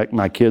train wreck,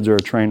 my kids are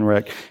a train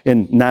wreck,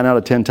 and 9 out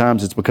of 10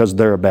 times it's because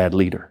they're a bad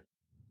leader.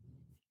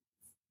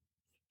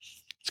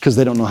 It's because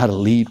they don't know how to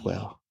lead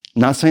well.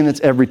 I'm not saying it's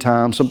every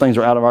time. Some things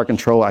are out of our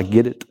control. I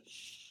get it.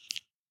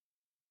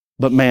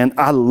 But man,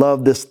 I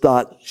love this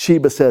thought.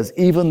 Sheba says,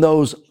 even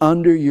those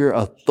under your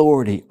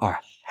authority are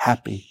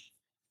happy.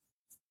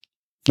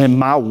 And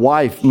my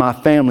wife, my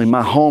family,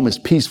 my home is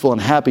peaceful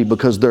and happy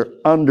because they're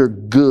under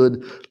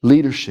good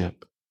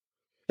leadership.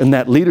 And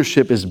that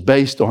leadership is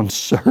based on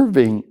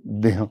serving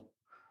them.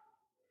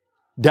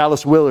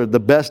 Dallas Willard, the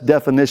best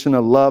definition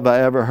of love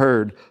I ever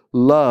heard.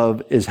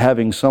 Love is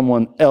having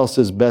someone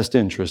else's best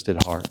interest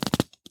at heart.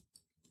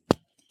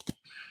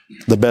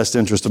 The best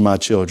interest of my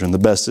children, the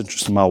best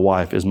interest of my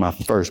wife is my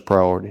first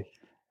priority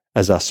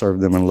as I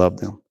serve them and love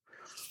them.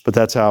 But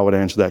that's how I would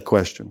answer that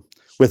question.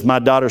 With my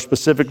daughter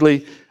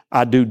specifically,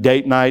 I do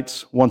date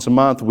nights once a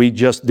month. We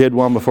just did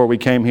one before we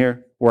came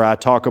here where I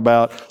talk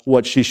about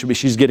what she should be.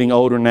 She's getting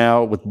older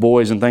now with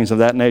boys and things of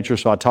that nature,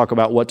 so I talk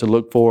about what to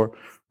look for,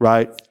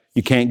 right?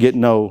 You can't get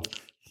no,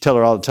 tell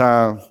her all the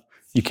time,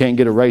 you can't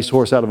get a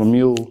racehorse out of a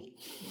mule.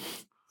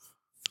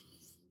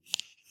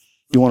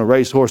 You want a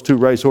racehorse, 2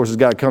 racehorses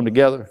got to come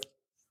together,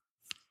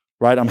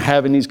 right? I'm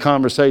having these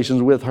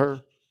conversations with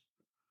her,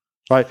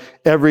 right?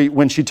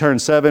 When she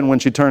turns 7, when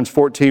she turns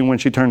 14, when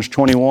she turns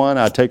 21,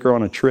 I take her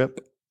on a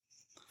trip.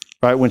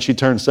 Right, when she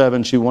turned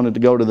 7, she wanted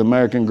to go to the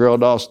American Girl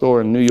doll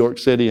store in New York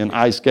City and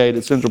ice skate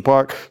at Central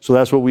Park. So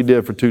that's what we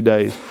did for 2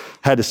 days.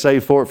 Had to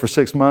save for it for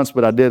 6 months,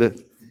 but I did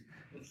it.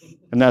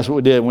 And that's what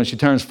we did. When she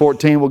turns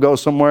 14, we'll go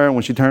somewhere. And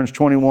when she turns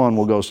 21,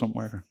 we'll go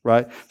somewhere,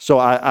 right? So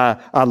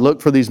I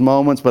look for these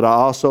moments, but I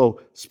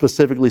also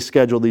specifically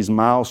schedule these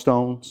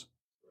milestones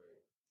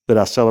that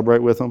I celebrate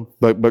with them.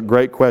 But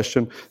great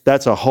question.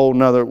 That's a whole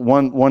nother,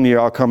 one year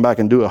I'll come back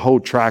and do a whole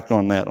tract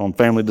on that, on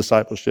family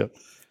discipleship,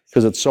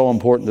 because it's so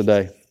important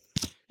today.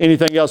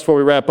 Anything else before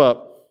we wrap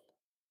up?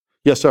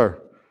 Yes,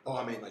 sir. Oh,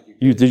 I mean, like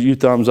you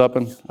thumbs up,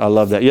 and I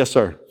love that. Yes,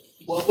 sir.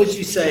 What would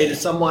you say to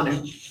someone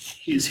who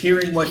is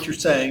hearing what you're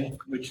saying,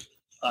 which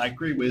I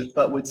agree with,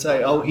 but would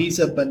say, oh, he's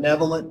a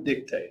benevolent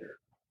dictator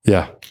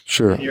Yeah,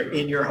 sure.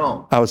 in your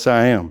home? I would say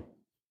I am.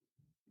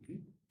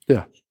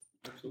 Yeah,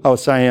 I would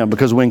say I am,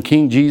 because when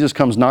King Jesus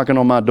comes knocking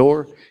on my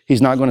door,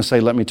 he's not going to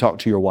say, let me talk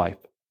to your wife.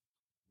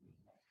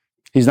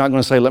 He's not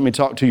going to say, let me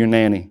talk to your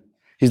nanny.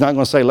 He's not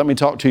going to say, let me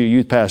talk to your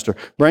youth pastor.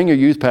 Bring your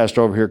youth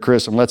pastor over here,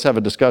 Chris, and let's have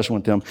a discussion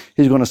with them.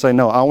 He's going to say,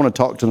 no, I want to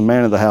talk to the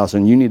man of the house,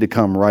 and you need to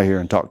come right here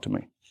and talk to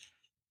me.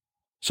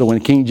 So when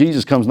King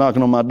Jesus comes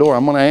knocking on my door,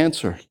 I'm going to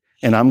answer,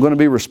 and I'm going to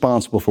be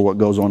responsible for what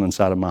goes on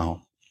inside of my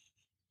home.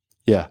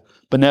 Yeah.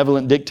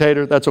 Benevolent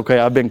dictator, that's okay.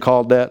 I've been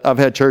called that. I've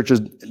had churches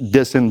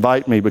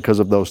disinvite me because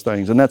of those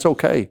things, and that's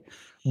okay.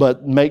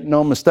 But make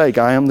no mistake,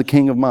 I am the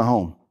king of my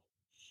home.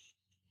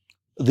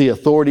 The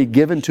authority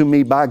given to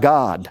me by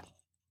God.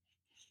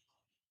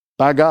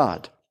 By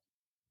God.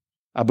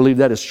 I believe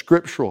that is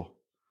scriptural.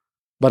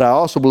 But I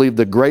also believe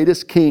the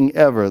greatest king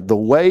ever, the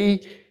way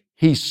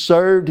he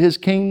served his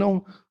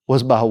kingdom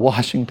was by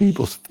washing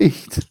people's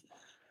feet.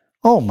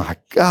 Oh my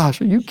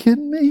gosh, are you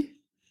kidding me?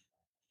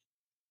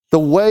 The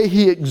way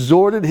he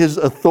exhorted his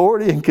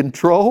authority and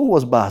control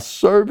was by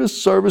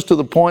service to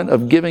the point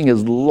of giving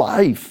his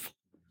life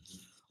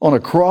on a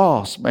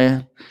cross,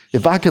 man.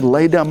 If I could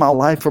lay down my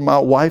life for my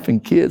wife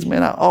and kids,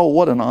 man,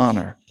 what an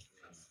honor.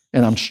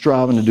 And I'm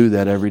striving to do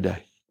that every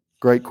day.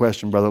 Great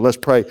question, brother. Let's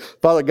pray.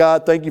 Father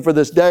God, thank you for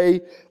this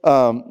day.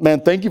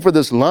 Man, thank you for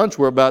this lunch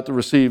we're about to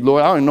receive,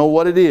 Lord. I don't even know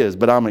what it is,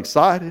 but I'm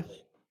excited.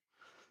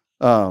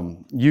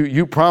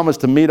 You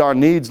promised to meet our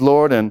needs,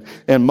 Lord, and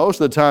most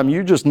of the time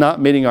you're just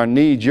not meeting our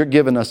needs. You're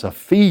giving us a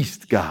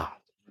feast, God.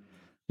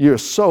 You're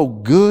so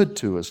good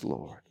to us,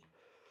 Lord.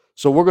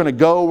 So we're going to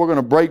go, we're going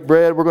to break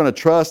bread, we're going to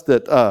trust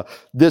that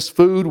this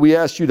food, we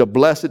ask you to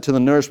bless it to the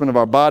nourishment of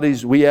our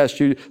bodies. We ask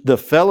you the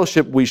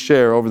fellowship we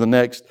share over the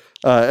next,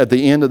 at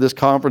the end of this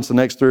conference, the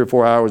next 3 or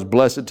 4 hours,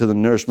 bless it to the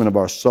nourishment of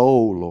our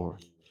soul, Lord.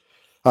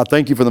 I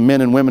thank you for the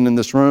men and women in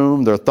this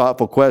room, their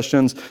thoughtful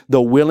questions,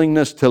 the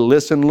willingness to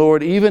listen,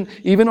 Lord, even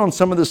on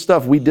some of the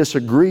stuff we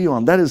disagree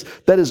on. That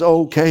is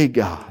okay,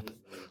 God,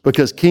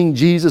 because King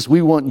Jesus,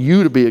 we want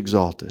you to be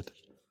exalted.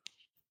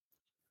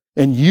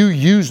 And you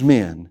use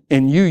men,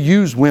 and you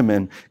use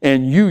women,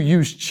 and you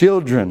use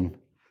children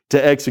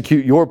to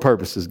execute your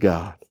purposes,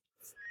 God.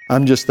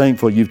 I'm just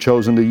thankful you've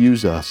chosen to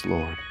use us,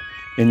 Lord.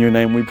 In your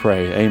name we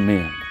pray,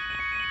 amen.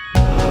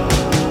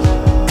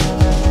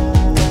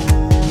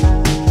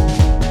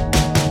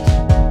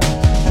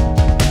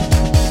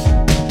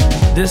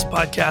 This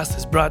podcast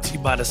is brought to you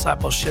by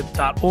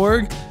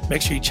discipleship.org.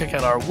 Make sure you check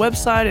out our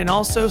website and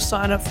also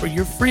sign up for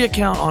your free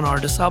account on our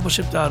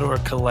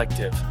discipleship.org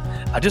collective.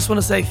 I just want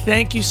to say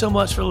thank you so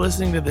much for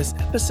listening to this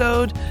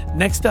episode.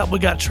 Next up, we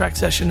got track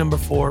session number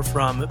 4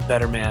 from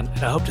Better Man,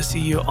 and I hope to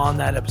see you on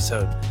that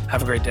episode.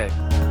 Have a great day.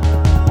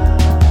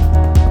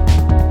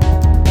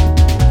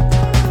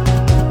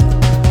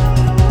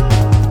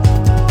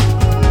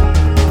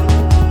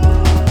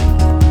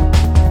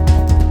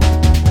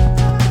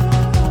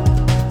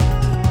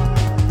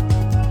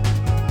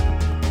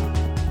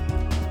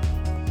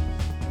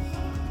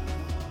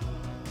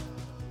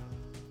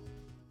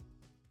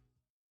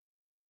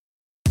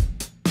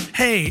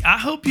 Hey, I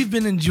hope you've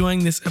been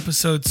enjoying this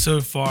episode so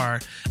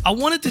far. I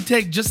wanted to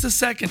take just a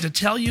second to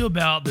tell you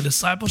about the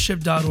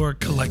discipleship.org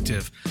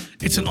collective.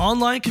 It's an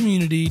online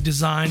community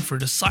designed for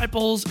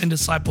disciples and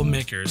disciple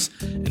makers.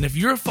 And if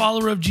you're a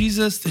follower of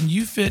Jesus, then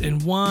you fit in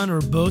one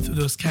or both of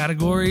those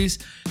categories.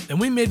 And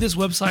we made this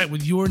website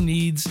with your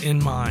needs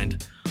in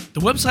mind.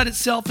 The website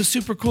itself is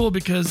super cool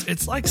because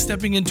it's like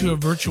stepping into a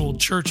virtual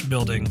church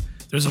building.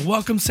 There's a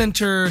welcome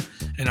center,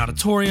 an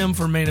auditorium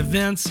for main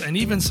events, and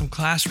even some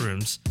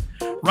classrooms.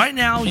 Right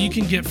now, you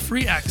can get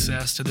free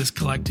access to this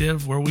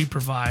collective where we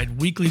provide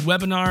weekly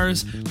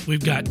webinars,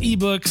 we've got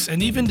ebooks,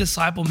 and even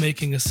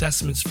disciple-making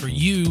assessments for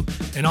you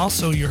and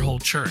also your whole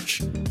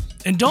church.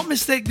 And don't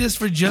mistake this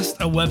for just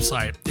a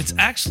website. It's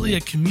actually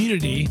a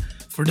community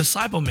for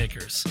disciple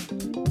makers.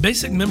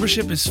 Basic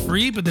membership is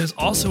free, but there's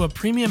also a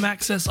premium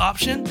access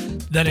option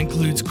that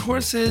includes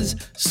courses,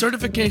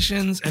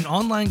 certifications, and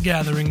online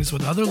gatherings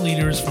with other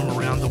leaders from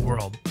around the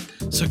world.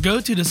 So go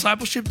to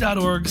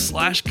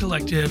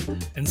discipleship.org/collective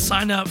and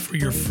sign up for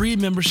your free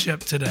membership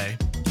today.